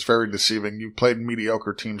 record is very deceiving. You've played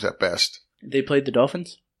mediocre teams at best. They played the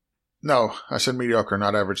Dolphins? No, I said mediocre,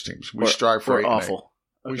 not average teams. We strive for 8 and 8. Awful.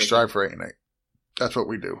 We strive for 8 and 8. That's what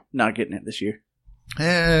we do. Not getting it this year.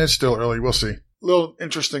 It's still early. We'll see. Little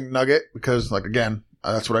interesting nugget because, again,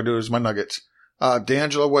 that's what I do is my nuggets.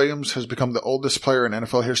 DeAngelo Williams has become the oldest player in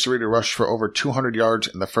NFL history to rush for over 200 yards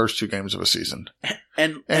in the first 2 games of a season.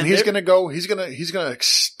 And he's going to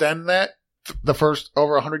extend that the first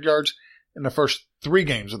over 100 yards in the first 3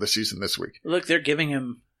 games of the season this week. Look, they're giving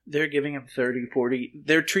him 30, 40.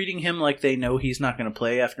 They're treating him like they know he's not going to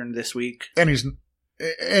play after this week.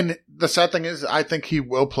 And the sad thing is, I think he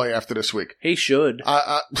will play after this week. He should.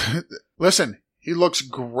 Listen, he looks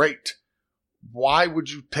great. Why would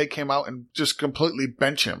you take him out and just completely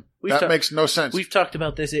bench him? That makes no sense. We've talked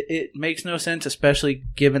about this. It makes no sense, especially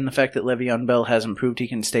given the fact that Le'Veon Bell hasn't proved he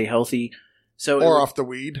can stay healthy. Off the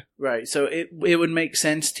weed. Right. So it would make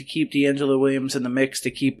sense to keep DeAngelo Williams in the mix, to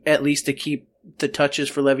keep the touches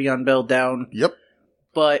for Le'Veon Bell down. Yep.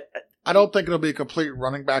 But I don't think it'll be a complete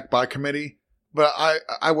running back by committee. But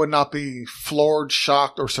I would not be floored,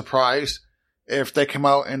 shocked, or surprised if they come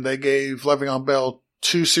out and they gave Le'Veon Bell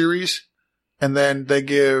 2 series, and then they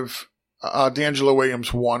give DeAngelo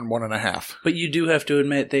Williams 1.5. But you do have to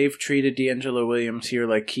admit they've treated DeAngelo Williams here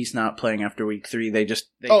like he's not playing after week 3.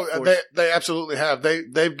 They absolutely have.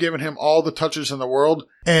 They've given him all the touches in the world,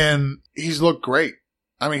 and he's looked great.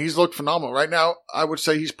 I mean, he's looked phenomenal. Right now, I would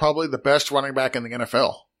say he's probably the best running back in the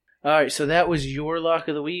NFL. All right, so that was your lock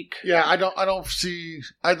of the week. Yeah,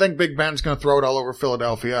 I think Big Ben's going to throw it all over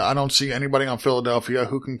Philadelphia. I don't see anybody on Philadelphia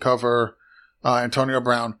who can cover Antonio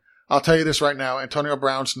Brown. I'll tell you this right now, Antonio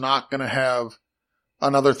Brown's not going to have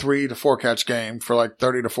another 3 to 4 catch game for like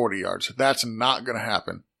 30 to 40 yards. That's not going to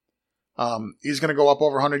happen. He's going to go up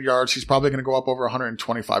over 100 yards. He's probably going to go up over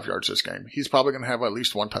 125 yards this game. He's probably going to have at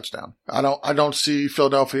least 1 touchdown. I don't see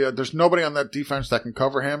Philadelphia. There's nobody on that defense that can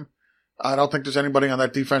cover him. I don't think there's anybody on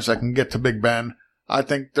that defense that can get to Big Ben. I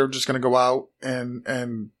think they're just going to go out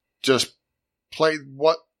and just play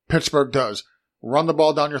what Pittsburgh does. Run the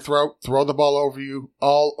ball down your throat, throw the ball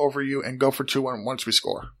all over you, and go for 2 once we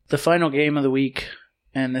score. The final game of the week,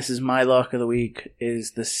 and this is my lock of the week,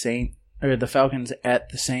 is the Falcons at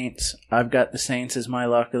the Saints. I've got the Saints as my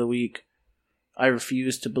lock of the week. I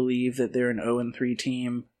refuse to believe that they're an 0-3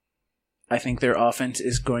 team. I think their offense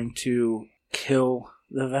is going to kill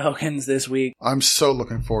the Falcons this week. I'm so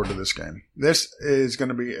looking forward to this game. This is going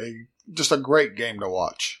to be just a great game to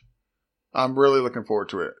watch. I'm really looking forward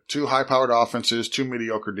to it. 2 high-powered offenses, 2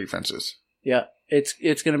 mediocre defenses. Yeah, it's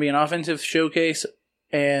going to be an offensive showcase,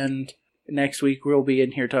 and next week we'll be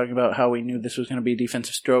in here talking about how we knew this was going to be a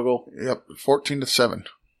defensive struggle. Yep, 14-7.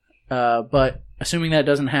 But assuming that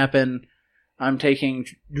doesn't happen, I'm taking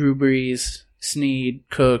Drew Brees, Snead,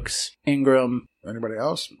 Cooks, Ingram. Anybody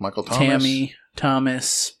else? Michael Thomas?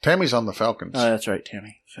 Thomas. Tammy's on the Falcons. Oh, that's right,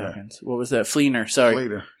 Tammy. Falcons. Yeah. What was that? Fleener. Sorry.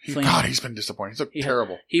 Fleener. God, he's been disappointing. He's looked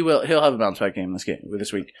terrible. He'll have a bounce back game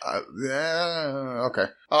this week. Yeah. Okay.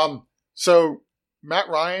 So Matt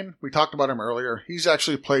Ryan, we talked about him earlier. He's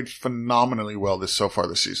actually played phenomenally well so far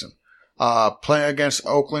this season. Playing against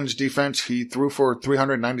Oakland's defense, he threw for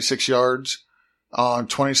 396 yards on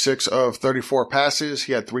 26 of 34 passes.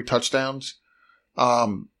 He had 3 touchdowns.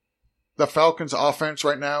 The Falcons' offense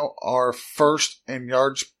right now are first in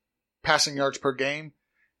passing yards per game,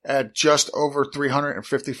 at just over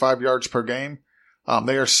 355 yards per game.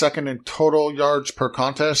 They are second in total yards per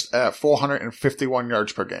contest at 451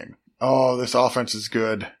 yards per game. Oh, this offense is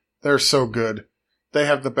good. They're so good. They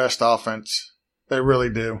have the best offense. They really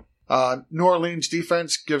do. New Orleans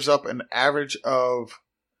defense gives up an average of,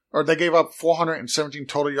 or they gave up 417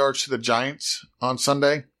 total yards to the Giants on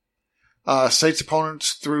Sunday. Saints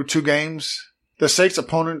opponents through 2 games. The Saints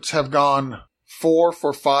opponents have gone 4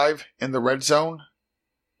 for 5 in the red zone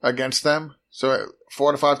against them. So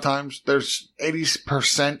 4 to 5 times. There's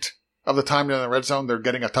 80% of the time they're in the red zone, they're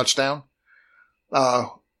getting a touchdown.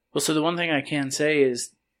 Well, so the one thing I can say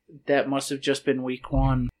is that must have just been week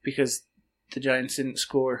 1 because the Giants didn't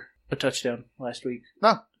score a touchdown last week.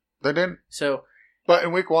 No, they didn't. So, but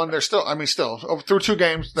in week 1, they're still, through 2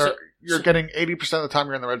 games, you're getting 80% of the time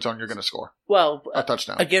you're in the red zone, you're going to score. Well, a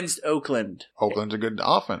touchdown. Against Oakland. Oakland's a good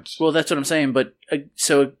offense. Well, that's what I'm saying, but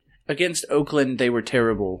so against Oakland, they were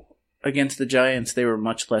terrible. Against the Giants, they were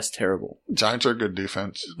much less terrible. Giants are good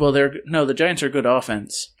defense. Well, the Giants are good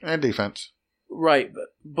offense. And defense. Right,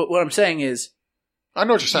 but what I'm saying is... I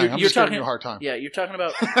know what you're saying. I'm just giving you a hard time. Yeah, you're talking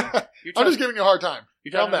about... I'm just giving you a hard time.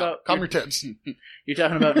 Calm down. Calm your tits. You're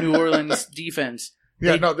talking about New Orleans defense.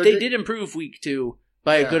 Yeah, they did improve week 2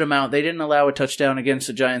 by a good amount. They didn't allow a touchdown against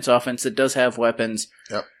the Giants offense that does have weapons.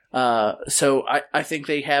 Yep. So I think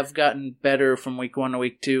they have gotten better from week 1 to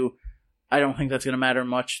week 2. I don't think that's going to matter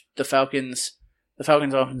much. The Falcons'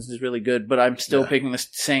 offense is really good, but I'm still picking the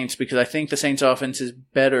Saints because I think the Saints offense is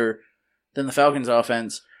better than the Falcons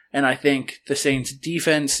offense. And I think the Saints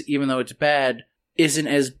defense, even though it's bad,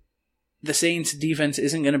 the Saints defense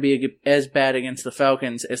isn't going to be as bad against the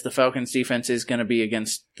Falcons as the Falcons defense is going to be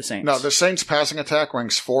against the Saints. No, the Saints passing attack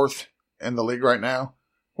ranks 4th in the league right now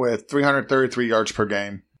with 333 yards per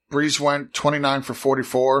game. Breeze went 29 for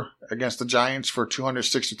 44 against the Giants for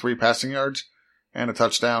 263 passing yards and a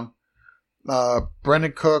touchdown.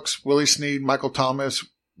 Brandon Cooks, Willie Snead, Michael Thomas,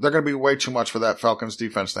 they're going to be way too much for that Falcons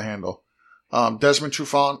defense to handle. Desmond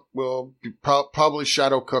Trufant will probably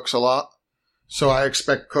shadow Cooks a lot. So I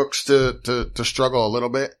expect Cooks to struggle a little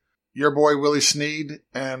bit. Your boy Willie Snead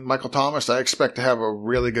and Michael Thomas, I expect to have a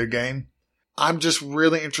really good game. I'm just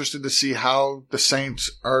really interested to see how the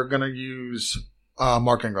Saints are going to use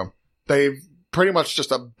Mark Ingram. They've pretty much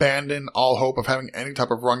just abandoned all hope of having any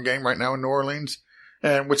type of run game right now in New Orleans,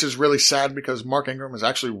 and which is really sad because Mark Ingram is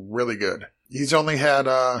actually really good. He's only had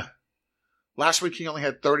last week he only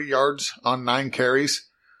had 30 yards on 9 carries.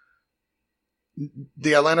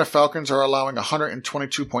 The Atlanta Falcons are allowing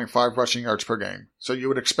 122.5 rushing yards per game. So you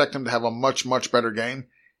would expect him to have a much, much better game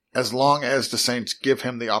as long as the Saints give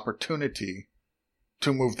him the opportunity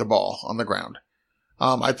to move the ball on the ground.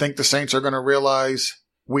 I think the Saints are going to realize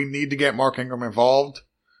we need to get Mark Ingram involved.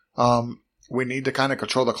 We need to kind of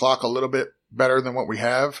control the clock a little bit better than what we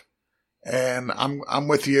have. And I'm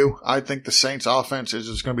with you. I think the Saints offense is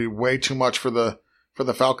just going to be way too much for the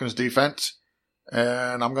Falcons defense.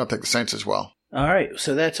 And I'm going to take the Saints as well. All right,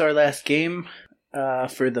 so that's our last game.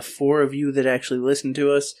 For the 4 of you that actually listen to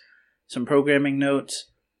us, some programming notes.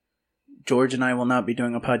 George and I will not be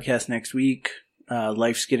doing a podcast next week.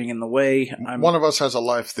 Life's getting in the way. One of us has a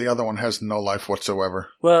life. The other one has no life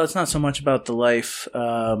whatsoever. Well, it's not so much about the life.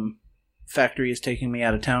 Factory is taking me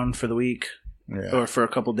out of town for the week. Yeah. Or for a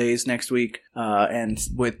couple days next week. And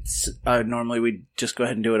normally we'd just go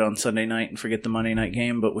ahead and do it on Sunday night and forget the Monday night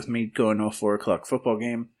game. But with me going to a 4 o'clock football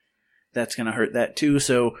game, that's going to hurt that too.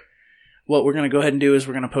 So what we're going to go ahead and do is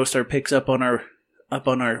we're going to post our picks up on our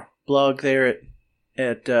blog there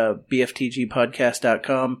at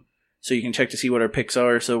bftgpodcast.com. So you can check to see what our picks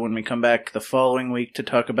are. So when we come back the following week to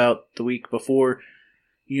talk about the week before,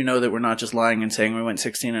 you know that we're not just lying and saying we went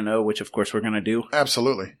 16-0, which of course we're going to do.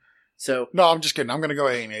 Absolutely. So no, I'm just kidding. I'm going to go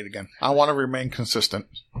 8-8 again. I want to remain consistent.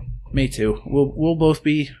 Me too. We'll both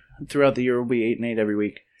be throughout the year. We'll be 8-8 every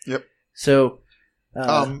week. Yep. So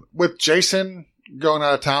with Jason going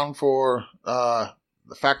out of town for the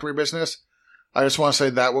factory business, I just want to say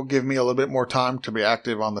that will give me a little bit more time to be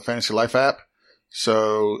active on the Fantasy Life app.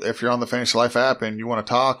 So if you're on the Fantasy Life app and you want to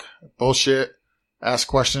talk, bullshit, ask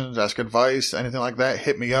questions, ask advice, anything like that,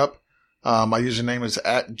 hit me up. My username is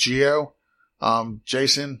 @Geo.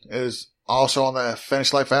 Jason is also on the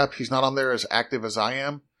Fantasy Life app. He's not on there as active as I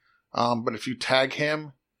am. But if you tag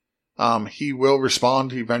him, he will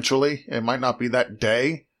respond eventually. It might not be that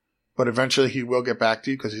day, but eventually he will get back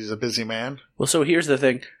to you because he's a busy man. Well, so here's the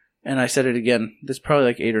thing, and I said it again. This is probably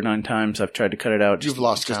like 8 or 9 times I've tried to cut it out. You've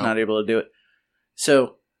lost count. Just count. not able to do it.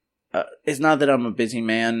 So it's not that I'm a busy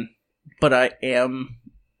man, but I'm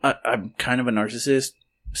kind of a narcissist.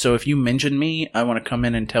 So if you mention me, I want to come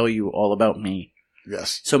in and tell you all about me.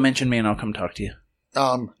 Yes. So mention me and I'll come talk to you.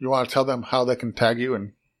 You want to tell them how they can tag you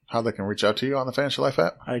and how they can reach out to you on the Fantasy Life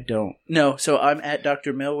app? I don't. No, so I'm at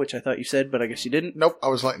Dr. Mill, which I thought you said, but I guess you didn't. Nope, I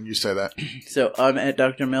was letting you say that. So I'm at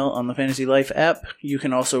Dr. Mill on the Fantasy Life app. You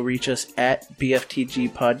can also reach us at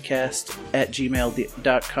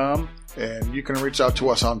bftgpodcast@gmail.com. And you can reach out to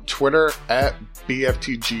us on Twitter at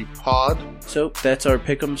BFTGPod. So that's our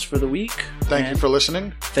pick'ems for the week. Thank you for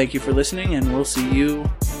listening. Thank you for listening, and we'll see you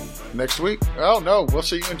next week. Oh, no, we'll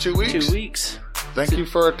see you in 2 weeks. 2 weeks. Thank you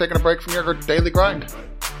for taking a break from your daily grind.